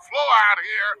them on the floor out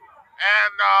here.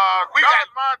 And we got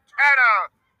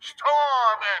Montana,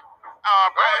 Storm, and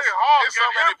Brody Hawk, so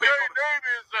and MJ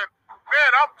Davis. And,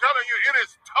 man, I'm telling you, it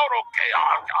is total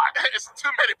chaos. It's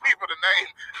too many people to name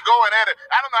going at it.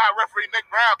 I don't know how referee Nick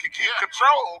Brown can keep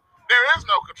control. There is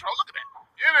no control. Look at that.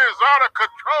 It is out of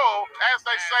control. As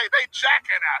they say, they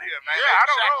jacking out here, man. Yeah, I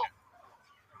don't know.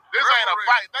 This ain't a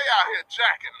fight. They out here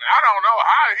jacking, man. I don't know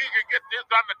how he can get this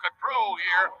under control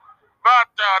here.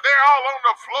 But they're all on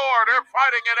the floor. They're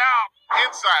fighting it out.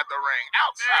 Inside the ring.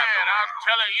 Outside the ring. I'm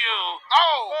telling you.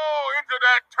 Oh, into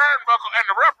that turnbuckle. And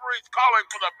the referee's calling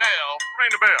for the bell.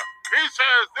 Ring the bell. He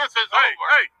says this is over.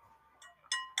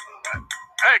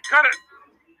 Hey, cut it.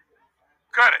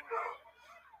 Cut it.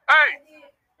 Hey,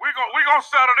 we gonna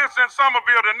settle this in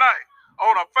Somerville tonight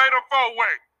on a fatal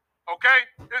four-way. Okay?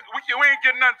 We ain't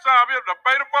getting nothing solved here. The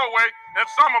fatal four-way in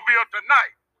Somerville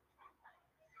tonight.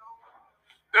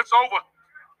 It's over.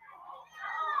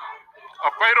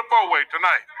 A fatal four-way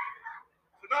tonight.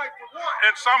 Tonight for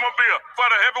what? In Somerville for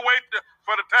the heavyweight,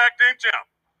 for the tag team champ.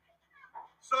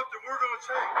 Something we're gonna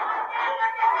take.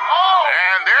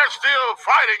 And they're still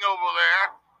fighting over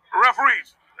there.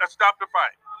 Referees, let's stop the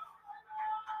fight.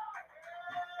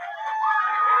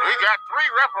 We got 3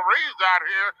 referees out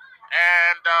here,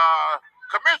 and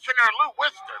Commissioner Lou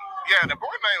Winston. Yeah, the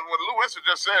boy name what Lou Winston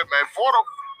just said, man.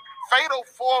 Fatal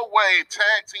four-way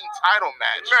tag team title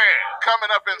match. Man. Coming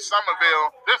up in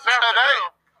Somerville This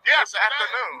afternoon. Yes,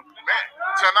 afternoon. Man.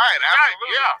 Tonight,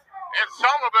 absolutely. Yeah, in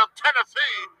Somerville,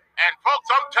 Tennessee. And folks,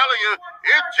 I'm telling you,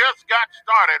 it just got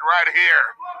started right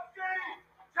here.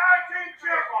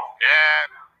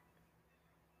 And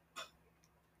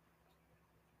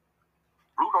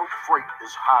Blue Note Freight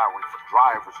is hiring for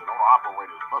drivers and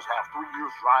owner-operators. Must have 3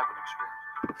 years driving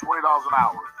experience. $20 an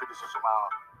hour, 50 cents a mile,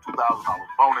 $2,000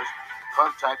 bonus.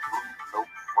 Contact Blue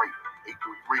Note Freight,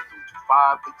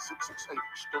 833-325-8668,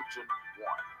 extension 1.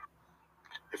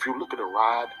 If you're looking to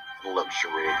ride in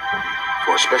luxury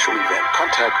for a special event,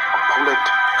 contact Bullet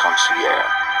Concierge.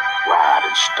 Ride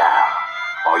in style.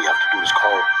 All you have to do is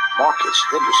call Marcus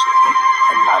Henderson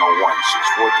at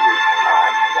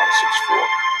 901-643-9164.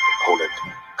 Bullet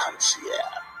Concierge.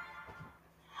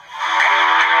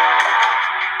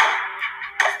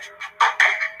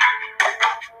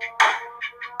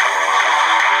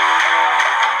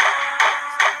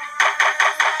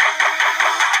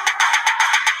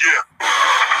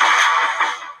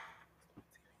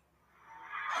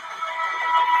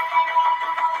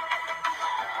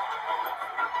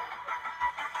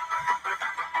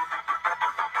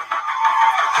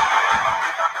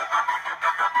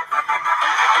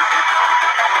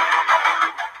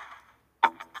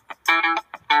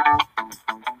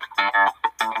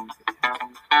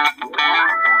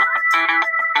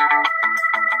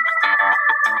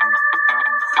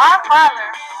 Our father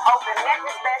opened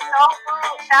Memphis' best soul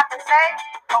food shop and save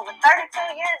over 32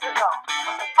 years ago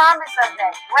with the promise of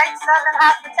that great Southern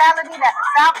hospitality that the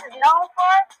South is known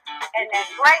for, and that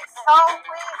great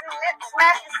soul-pleasing,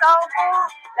 lip-smacking soul food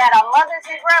that our mothers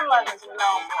and grandmothers were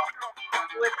known for.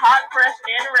 With hot, fresh,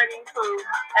 and ready food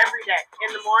every day.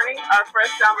 In the morning, our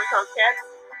fresh salmon croquettes,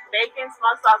 bacon,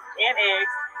 smoked sausage, and eggs.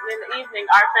 And in the evening,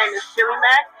 our famous chili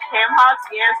mac, ham hocks,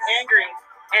 yams, and greens.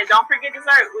 And don't forget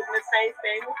dessert with Miss Faye's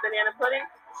famous banana pudding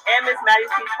and Miss Maddie's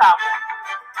peach cobbler.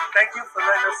 Thank you for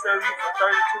letting us serve you for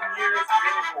 32 years and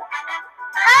many more.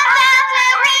 Come down to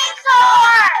the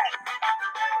resort!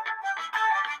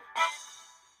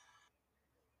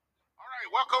 All right,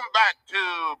 welcome back to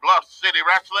Bluff City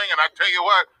Wrestling, and I tell you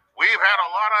what, we've had a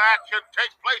lot of action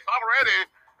take place already,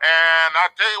 and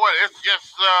I tell you what, it's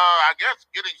just, I guess,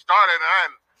 getting started,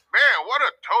 and man, what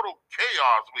a total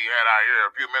chaos we had out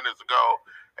here a few minutes ago,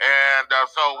 and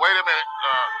so, wait a minute,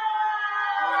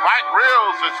 Mike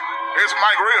Reels here's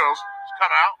Mike Reels, he's come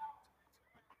out.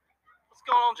 What's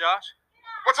going on, Josh?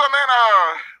 What's up, man?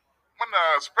 When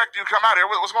expect you come out here,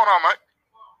 what's going on, Mike?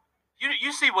 You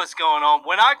see what's going on.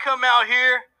 When I come out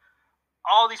here,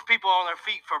 all these people on their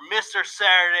feet for Mr.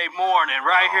 Saturday Morning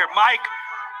right here, Mike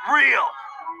Reel.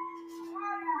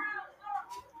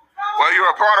 Well,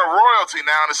 you're a part of royalty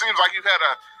now, and it seems like you've had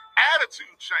an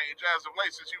attitude change as of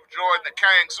late since you've joined the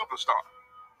Kang Superstar.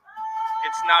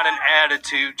 It's not an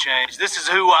attitude change. This is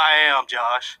who I am,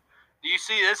 Josh. Do you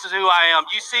see? This is who I am.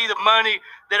 You see the money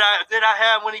that I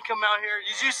had when he come out here?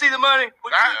 Did you see the money?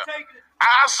 Would you have taken it?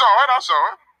 I saw it.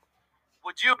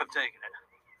 Would you have taken it?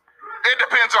 It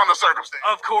depends on the circumstance.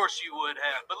 Of course you would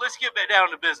have. But let's get back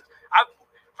down to business.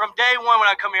 From day one when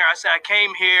I come here, I said I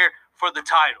came here for the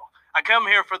title. I come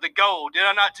here for the gold. Did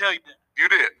I not tell you that? You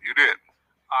did.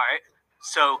 All right.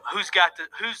 So who's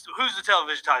the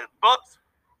television title? Buck,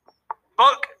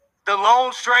 the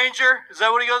Lone Stranger. Is that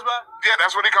what he goes by? Yeah,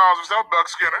 that's what he calls himself, Buck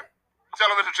Skinner,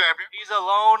 television champion. He's a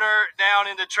loner down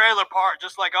in the trailer park,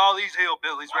 just like all these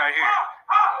hillbillies right here.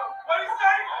 What do you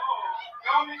say?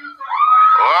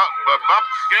 Well, but Buck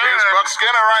Skinner. Here's Buck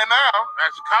Skinner right now.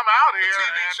 Has come out here.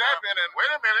 TV champion. And wait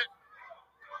a minute.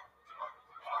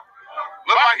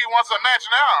 Look like he wants a match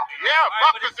now. Yeah,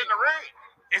 Right, Buck is in the ring.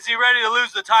 Is he ready to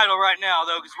lose the title right now,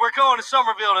 though? Because we're going to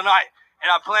Somerville tonight, and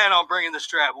I plan on bringing the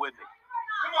strap with me.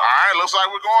 All right, looks like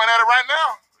we're going at it right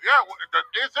now. Yeah,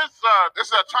 this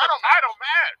is a title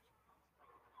match.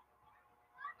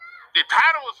 The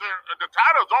title's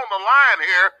on the line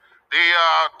here. The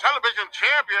television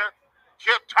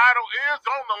championship title is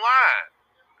on the line.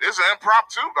 This is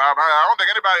impromptu, Bob. I don't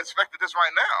think anybody expected this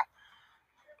right now.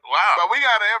 Wow. But we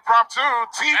got an impromptu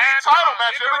TV title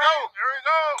match. Here we go. Here we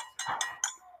go.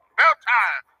 Bell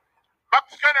time. Buck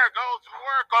Skinner goes to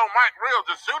work on Mike Reels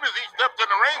as soon as he steps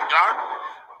in the ring, John.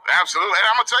 Absolutely. And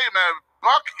I'm going to tell you, man,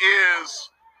 Buck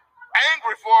is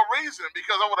angry for a reason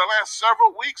because over the last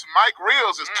several weeks, Mike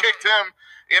Reels has kicked him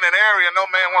in an area no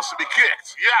man wants to be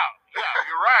kicked. Yeah,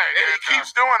 you're right. And he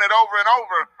keeps doing it over and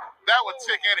over. That would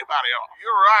tick anybody off.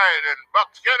 You're right. And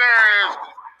Buck Skinner is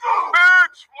big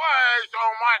splash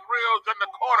on Mike Reels in the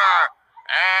corner.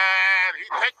 And he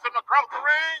takes him across the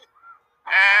ring.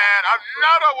 And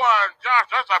another one. Josh,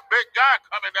 that's a big guy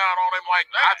coming down on him like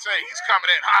that. I'd say he's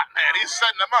coming in hot, man. He's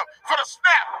setting him up for the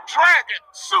snap, dragon,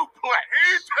 suplex.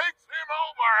 He takes him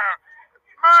over.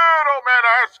 Man, oh man,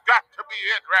 that's got to be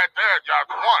it right there, Josh.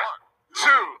 1,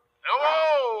 2.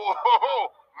 Oh,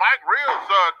 Mike Reels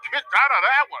kicked out of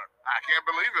that one. I can't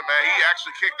believe it, man. He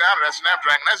actually kicked out of that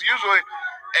snapdragon. That's usually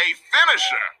a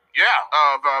finisher.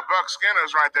 Of Buck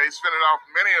Skinner's right there. He's finished off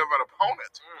many of an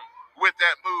opponent with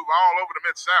that move all over the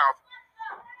Mid-South.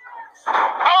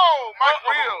 Oh, Mike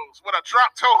Reels with a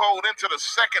drop toe hold into the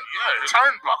second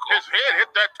turnbuckle. His head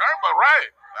hit that turnbuckle, right.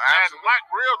 And Mike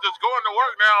Reels is going to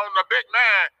work now on the big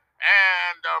man.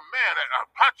 And,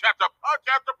 punch after punch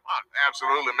after punch.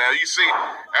 Absolutely, man. You see,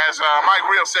 as Mike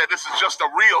Reels said, this is just a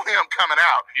real him coming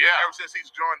out. Yeah. Ever since he's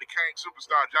joined the King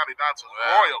superstar Johnny Dotson's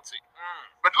royalty.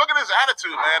 But look at his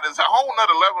attitude, man. There's a whole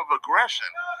nother level of aggression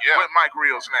with Mike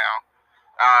Reels now.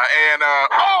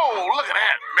 Look at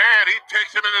that. Man, he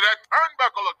takes him into that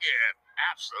turnbuckle again.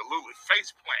 Absolutely. Face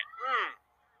plant.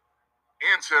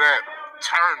 Into that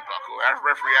turnbuckle. That's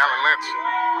referee Alan Lynch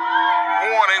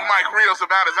warning Mike Reels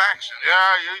about his action.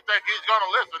 Yeah, you think he's going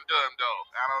to listen to him, though?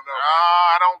 I don't know.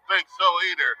 I don't think so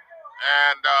either.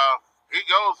 And he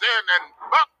goes in, and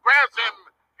Buck grabs him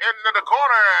into the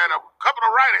corner and a couple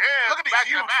of right hands. Look at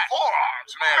these huge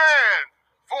forearms, man.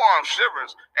 Forearm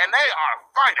shivers, and they are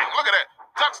fighting. Look at that.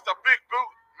 Ducks the big boot.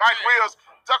 Mike Reels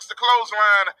ducks the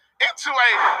clothesline into a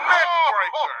neck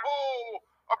breaker.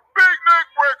 A big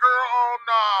neck breaker on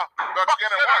Buck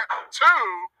Skinner. 1, 2.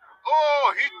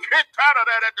 Oh, he kicked out of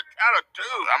that at the count of 2.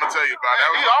 I'm going to tell you about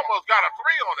that. He almost got a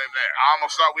 3 on him there. I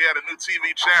almost thought we had a new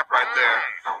TV champ right there.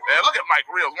 And look at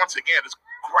Mike Reels once again, just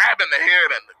grabbing the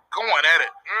head and going at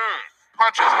it.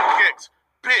 Punches and kicks.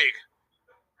 Big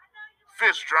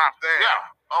fist drop there.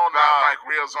 Yeah. On Mike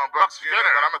Reels on Buck Skinner.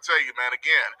 But I'm going to tell you, man,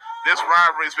 again, this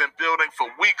rivalry's been building for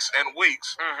weeks and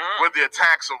weeks with the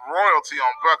attacks of royalty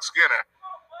on Buck Skinner.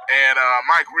 And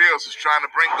Mike Reels is trying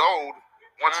to bring gold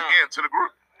once again to the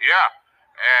group. Yeah.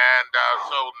 And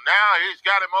so now he's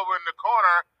got him over in the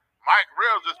corner. Mike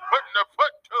Reels is putting the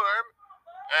foot to him.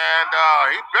 And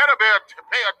he better pay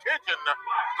attention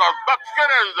because Buck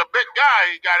Skinner is a big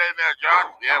guy he got in there,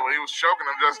 John. Yeah, well, he was choking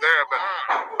him just there. But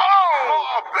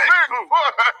a big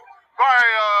foot by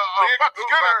Buck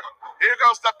Skinner. Here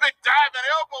goes the big dive and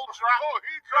elbow drop.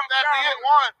 He dropped that down. be it.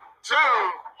 1, 2.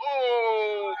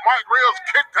 Mike Reels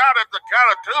kicked out at the count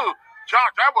of 2.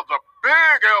 Josh, that was a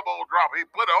big elbow drop he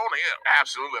put on him.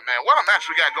 Absolutely, man. What a match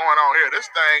we got going on here. This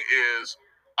thing is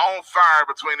on fire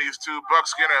between these two, Buck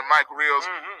Skinner and Mike Reels.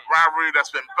 Rivalry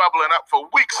that's been bubbling up for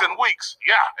weeks and weeks.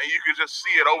 Yeah. And you can just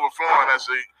see it overflowing as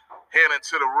they head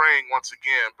into the ring once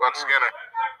again. Buck Skinner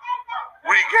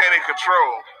regaining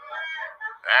control.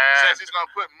 And says he's going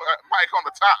to put Mike on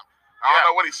the top. I don't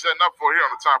know what he's setting up for here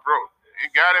on the top rope. He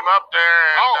got him up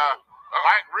there, and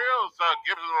Mike Reels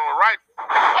gives him a right.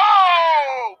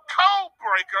 Code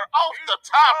breaker off the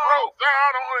top rope.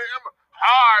 Down on him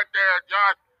hard there,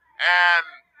 Josh. And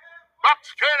Buck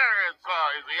Skinner is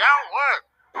he out?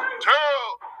 1, 2.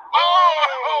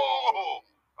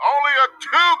 Only a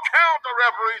 2 count, the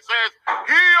referee says.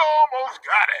 He almost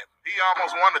got him. He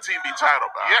almost won the TV title,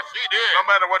 Bob. Yes, he did. No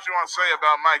matter what you want to say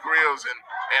about Mike Reels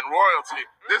and royalty,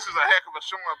 this is a heck of a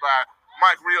showing by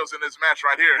Mike Reels in this match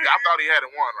right here. I thought he had it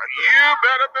won right there. You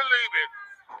better believe it.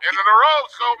 Into the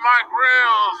ropes go Mike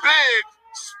Reels. Big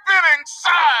spinning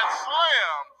side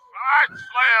slam. Side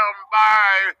slam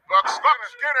by Buck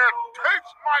Skinner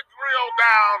takes Mike Reels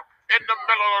down in the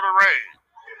middle of the ring.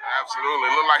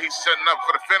 Absolutely. Look like he's setting up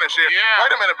for the finish here. Yeah.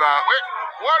 Wait a minute, Bob.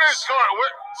 What is going?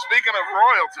 Speaking of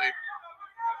royalty,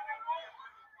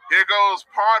 here goes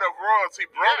part of royalty,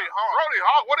 Brody Hawk. Brody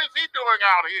Hawk, what is he doing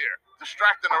out here?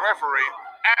 Distracting the referee.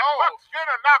 And Buck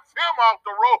Skinner knocks him off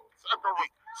the ropes at the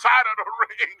side of the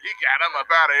ring. He got him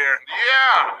up out of here.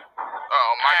 Yeah.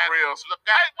 Mike Reels. Look,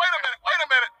 hey, wait a minute.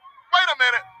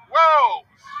 Whoa.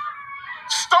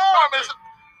 Storm is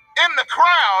in the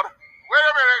crowd. Wait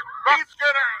a minute. Buck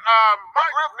Skinner,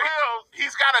 Mike Reels.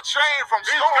 He's got a chain from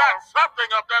Storm. He's got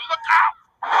something up there. Look out.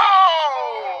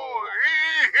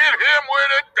 He hit him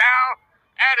with it down,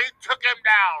 and he took him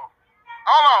down.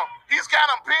 Hold on. He's got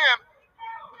him pinned.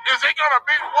 Is he going to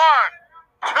beat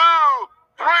 1, 2,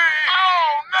 3?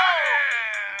 Oh, no.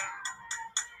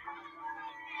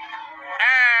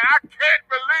 And I can't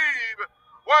believe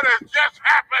what has just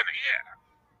happened here.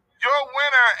 Your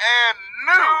winner and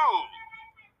new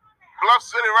Bluff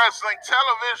City Wrestling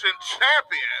television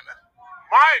champion,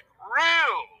 Mike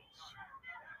Reels,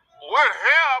 with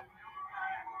help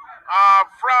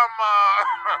from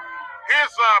his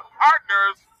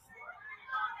partners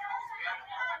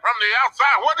from the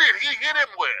outside. What did he hit him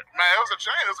with? Man, it was a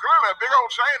chain. It was clearly a big old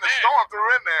chain that Storm threw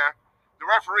in there. The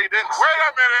referee didn't see Wait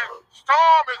a minute.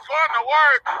 Storm is going to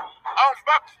work on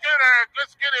Buck Skinner.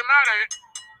 Let's get him out of here.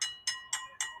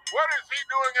 What is he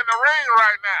doing in the ring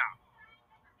right now?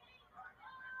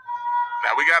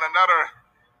 Now we got another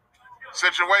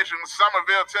situation in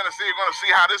Somerville, Tennessee. We're going to see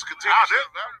how this continues.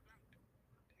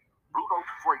 Blue Note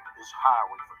Freight is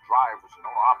hiring for drivers and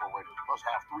owner-operators who must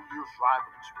have 3 years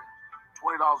driving experience.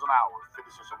 $20 an hour,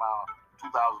 50 cents a mile, $2,000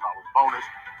 bonus.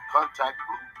 Contact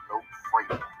Blue Note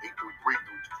Freight,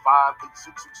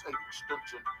 833-325-8668,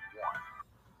 extension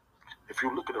 1. If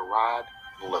you're looking to ride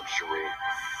in luxury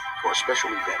for a special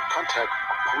event, contact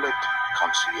Polet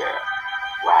Concierge.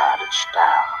 Ride in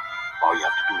style. All you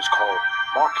have to do is call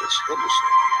Marcus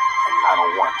Henderson at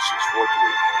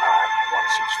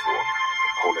 901-643-9164. The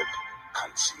Polet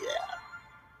Concierge.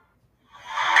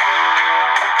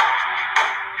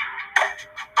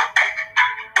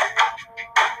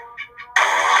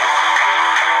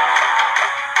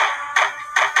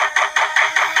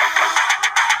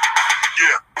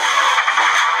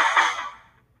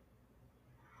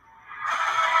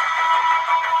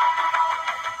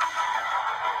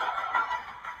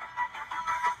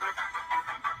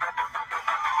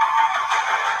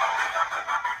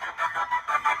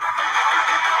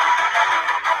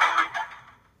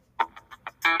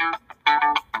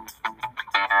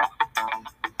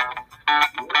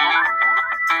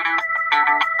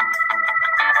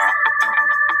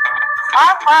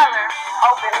 Our parlor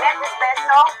opened Memphis' best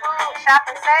soul food, shop,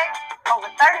 and save over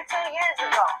 32 years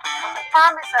ago with the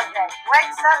promise of that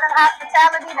great Southern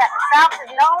hospitality that the South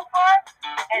is known for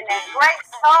and that great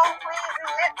soul-pleasing,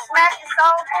 lip-smacking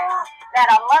soul food that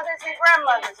our mothers and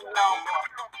grandmothers were known for.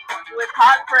 With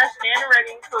hot, fresh, and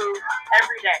ready food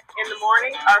every day. In the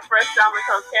morning, our fresh salmon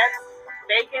croquettes,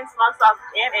 bacon, smoked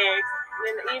sausage, and eggs. And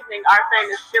in the evening, our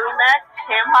famous chili mac,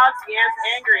 ham hocks, yams,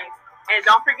 and greens. And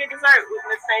don't forget dessert with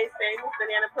Miss Faye's famous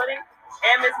banana pudding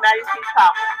and Miss Maddie's peach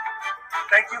cobbler.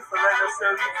 Thank you for letting us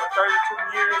serve you for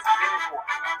 32 years and more.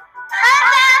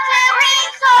 Come down to the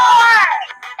resort!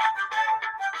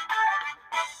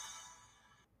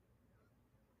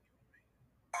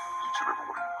 Each and every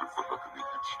one of you good for nothing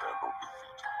Indians stand on your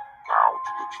feet. Bow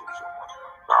to the chosen one.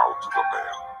 Bow to the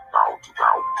man. Bow to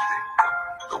thou king.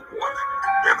 The one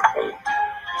and only.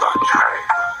 The King.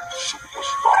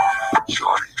 Superstar.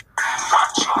 Johnny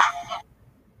Dotson.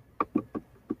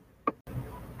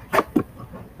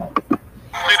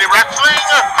 City Wrestling,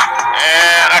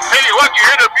 and I tell you what, you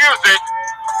hear the music,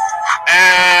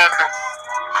 and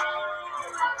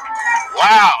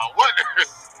wow, what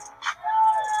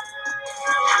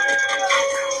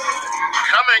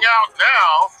coming out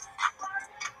now,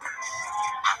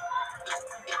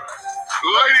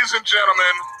 Ladies and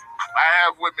gentlemen, I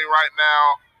have with me right now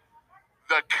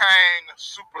the Kang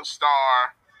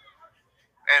superstar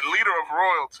and leader of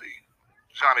royalty,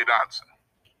 Johnny Dotson.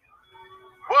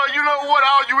 Well, you know what?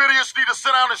 All you idiots need to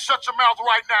sit down and shut your mouth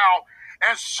right now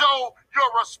and show your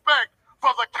respect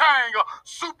for the King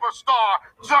superstar,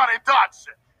 Johnny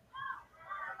Dotson.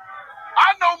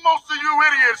 I know most of you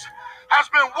idiots has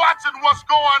been watching what's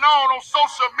going on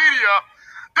social media.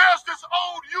 There's this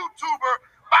old YouTuber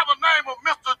by the name of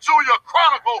Mr. Junior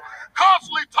Chronicle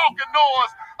constantly talking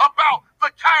noise about the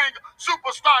King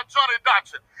superstar, Johnny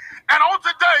Dotson. And on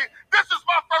today, this is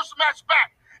my first match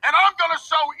back. And I'm going to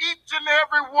show each and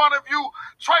every one of you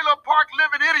trailer park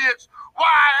living idiots why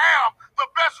I am the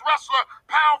best wrestler,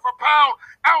 pound for pound,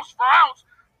 ounce for ounce.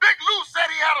 Big Lou said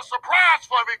he had a surprise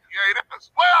for me. Yeah, he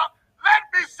does. Well, let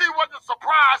me see what the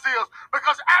surprise is,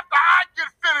 because after I get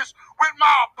finished with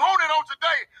my opponent on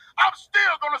today, I'm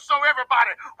still going to show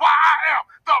everybody why I am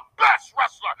the best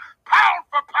wrestler, pound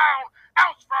for pound,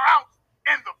 ounce for ounce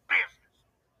in the business.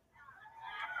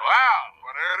 wow,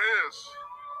 Well, there it is.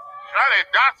 Johnny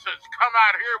Dotson's come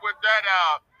out here with that,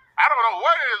 I don't know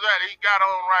what is that he got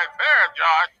on right there,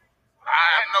 Josh. I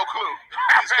have no clue.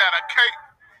 He's got a cape.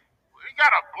 He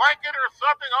got a blanket or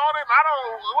something on him. I don't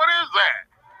know, what is that?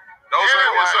 Those are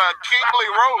Anyway. his kingly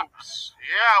robes.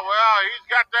 Yeah, well, he's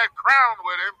got that crown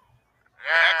with him.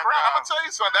 That crown, I'm going to tell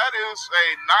you something, that is a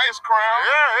nice crown.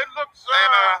 Yeah, it looks,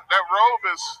 And that robe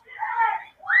is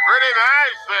pretty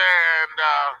nice, and,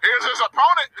 here's his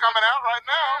opponent coming out right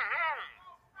now.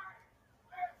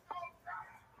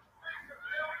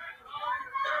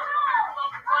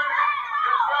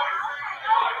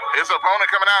 His opponent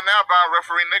coming out now by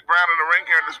referee Nick Brown in the ring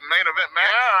here in this main event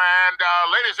match. yeah, and,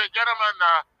 ladies and gentlemen,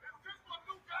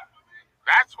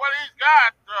 that's what he's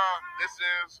got. This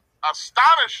is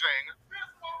astonishing.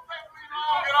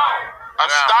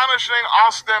 Astonishing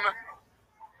Austin. All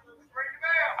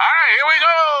right, here we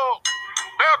go.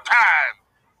 Bell time.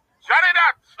 Johnny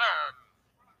Dotson.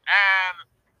 And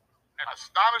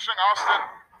Astonishing Austin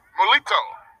Molito.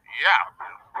 yeah.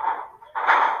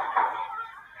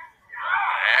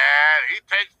 And he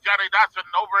takes Johnny Dotson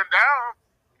over and down.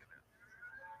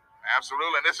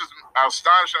 Absolutely. And this is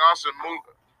astonishing Austin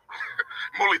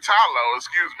Mulitalo,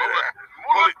 excuse me.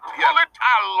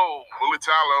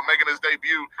 Mulitalo making his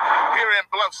debut here in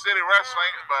Bluff City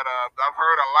Wrestling. But I've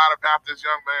heard a lot about this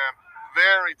young man.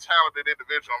 Very talented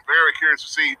individual. I'm very curious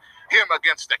to see him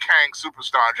against the Kang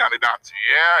superstar, Johnny Dotson.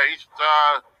 Yeah, he's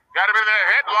got him in the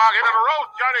headlock into the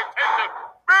ropes. Johnny takes a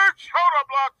big shoulder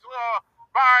block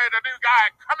by the new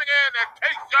guy coming in and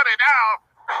takes Johnny down.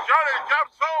 Johnny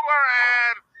jumps over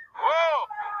and, whoa,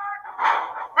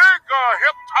 big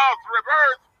hip toss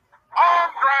reverse.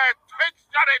 Arm drag takes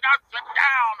Johnny Dodson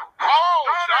down. Oh,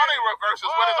 Johnny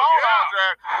reverses with his own arm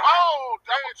drag. Oh,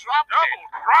 double drop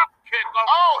kick.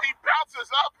 Oh, he bounces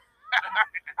up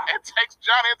and takes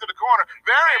Johnny into the corner.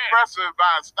 Very impressive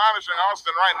by Astonishing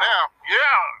Austin right now.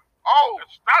 Yeah. Oh,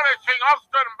 Astonishing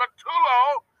Austin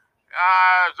Batulo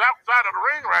is outside of the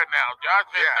ring right now,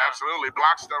 Josh. Yeah, absolutely.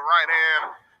 Blocks the right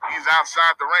hand. He's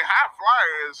outside the ring. High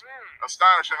flyer is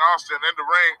Astonishing Austin in the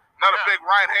ring. Another big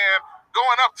right hand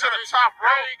going up to the top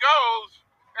rope. There he goes.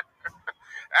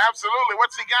 Absolutely.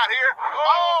 What's he got here?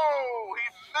 Oh, he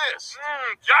missed.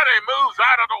 Johnny moves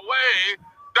out of the way.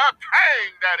 The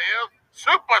King, that is.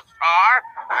 Superstar.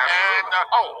 And,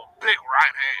 big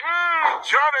right hand.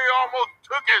 Johnny almost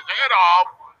took his head off.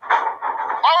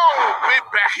 Oh, big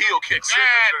back heel kick.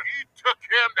 And he took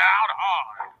him down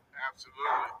hard.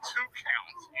 Absolutely. 2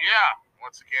 counts. Yeah.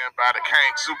 Once again by the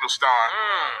King Superstar,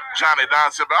 Johnny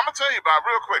Dodson. But I'm going to tell you about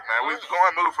real quick, man. We're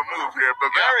going move for move here. But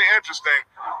very interesting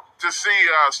to see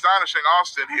Astonishing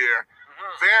Austin here.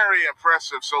 Very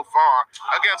impressive so far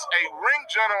against a ring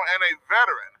general and a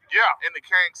veteran. Yeah. In the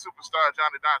King Superstar,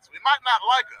 Johnny Dodson. We might not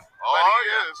like him, but he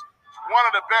is one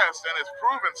of the best and has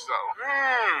proven so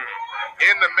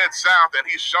in the Mid-South. And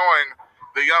he's showing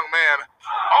the young man.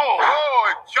 Oh,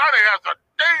 Johnny has a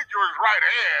dangerous right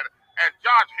hand. And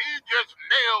Josh, he just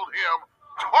nailed him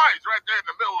twice right there in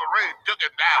the middle of the ring, took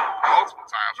him down multiple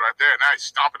times right there. Now he's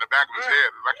stomping the back of his head,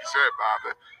 like you said,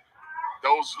 Bob.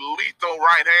 Those lethal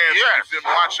right hands. Yes. If you've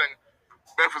been watching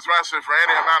Memphis Wrestling for any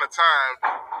amount of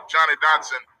time, Johnny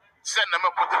Dodson setting them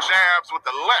up with the jabs with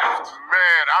the left.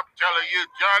 Man, I'm telling you,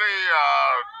 Johnny,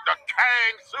 the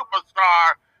King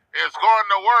Superstar is going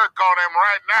to work on him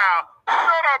right now.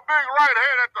 Got a big right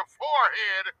hand at the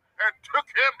forehead and took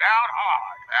him down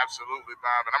hard. Absolutely,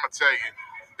 Bob. And I'm going to tell you,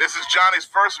 this is Johnny's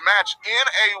first match in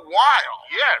a while.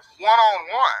 Yes.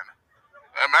 One-on-one.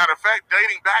 As a matter of fact,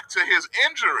 dating back to his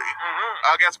injury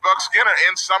against Buck Skinner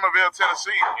in Somerville,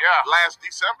 Tennessee last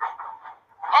December.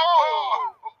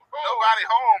 Nobody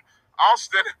home.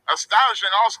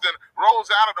 Astonishing Austin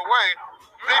rolls out of the way.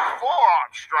 Big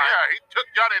forearm strike. Yeah, he took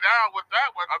Johnny down with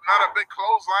that one. Another big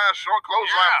clothesline, short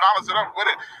clothesline, follows it up with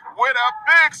a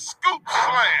big scoop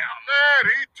slam.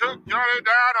 Man, he took Johnny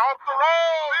down off the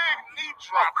road. Big knee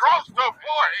drop across the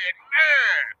forehead.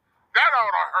 Man, that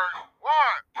ought to hurt.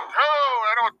 1, 2,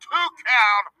 and on 2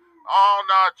 count on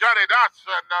Johnny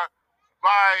Dodson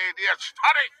by the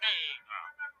Astonishing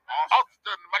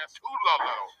Austin Batulo.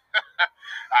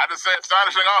 I just said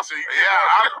Astonishing Austin. That's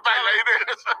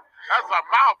a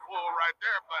mouthful right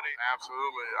there, buddy.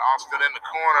 Absolutely. Austin in the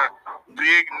corner.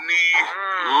 Big knee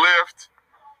lift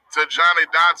to Johnny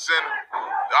Dodson.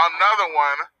 Another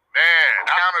one. Man,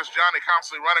 counters Johnny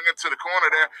constantly running into the corner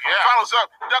there. Yeah. Follows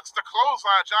up, ducks the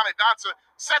clothesline. Johnny Dodson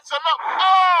sets him up.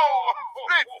 Oh,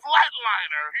 big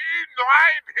flatliner. He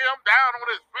lined him down on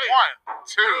his face. 1,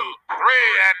 2, 3,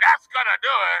 and that's going to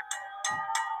do it.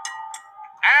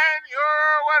 And your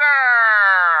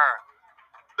winner,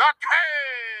 the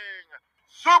King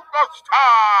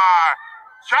Superstar,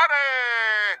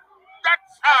 Johnny Dodson.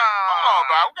 Hold on,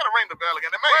 Bob. We're going to ring the bell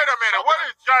again. Wait a minute. What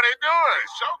is Johnny doing?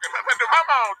 He's choking him. Come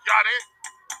on, Johnny.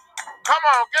 Come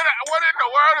on, get it. What in the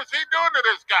world is he doing to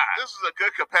this guy? This is a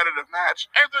good competitive match.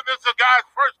 Isn't this the guy's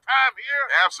first time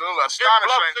here? Absolutely. In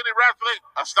Bluff City Wrestling.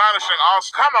 Astonishing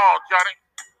Austin. Come on, Johnny.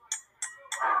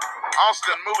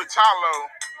 Austin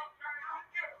Mulitalo.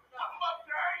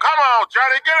 Come on,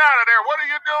 Johnny. Get out of there. What are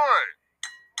you doing?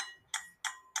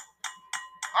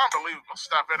 Unbelievable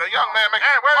stuff. And a young man making...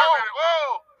 Hey, wait a minute.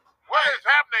 Whoa. What is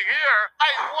happening here?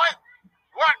 Hey, what?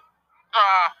 What?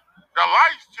 The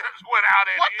lights just went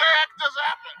out in what here. The heck just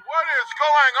happened? What is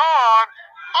going on?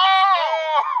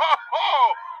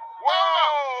 Whoa.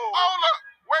 Oh, look.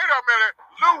 Wait a minute.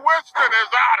 Lou Winston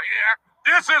is out here.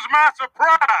 This is my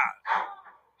surprise.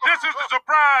 This is the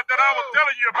surprise that I was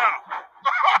telling you about.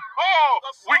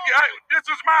 This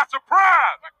is my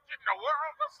surprise. What in the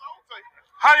world?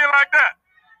 How you like that?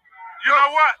 You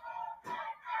know what?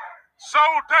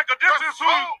 Soul Taker, this is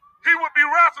who he would be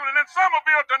wrestling in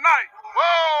Somerville tonight.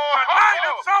 Tonight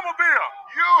in Somerville.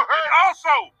 You heard. And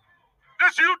also,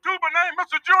 this YouTuber named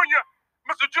Mr. Junior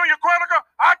Chronicle,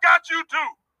 I got you too.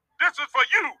 This is for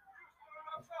you.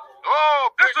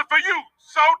 This is for you.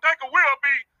 Soul Taker will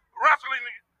be wrestling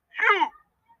you,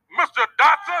 Mr.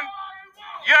 Dodson.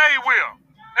 Yeah, he will.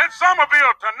 In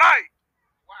Somerville tonight.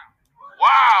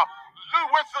 Wow. Lou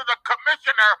Winston, the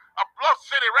commissioner of Bluff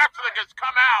City Wrestling, has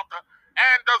come out,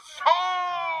 and the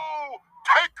Soul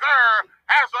Taker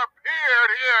has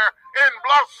appeared here in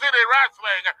Bluff City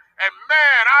Wrestling. And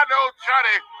man, I know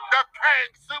Johnny, the King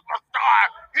Superstar,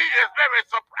 he is very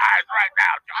surprised right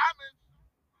now, John.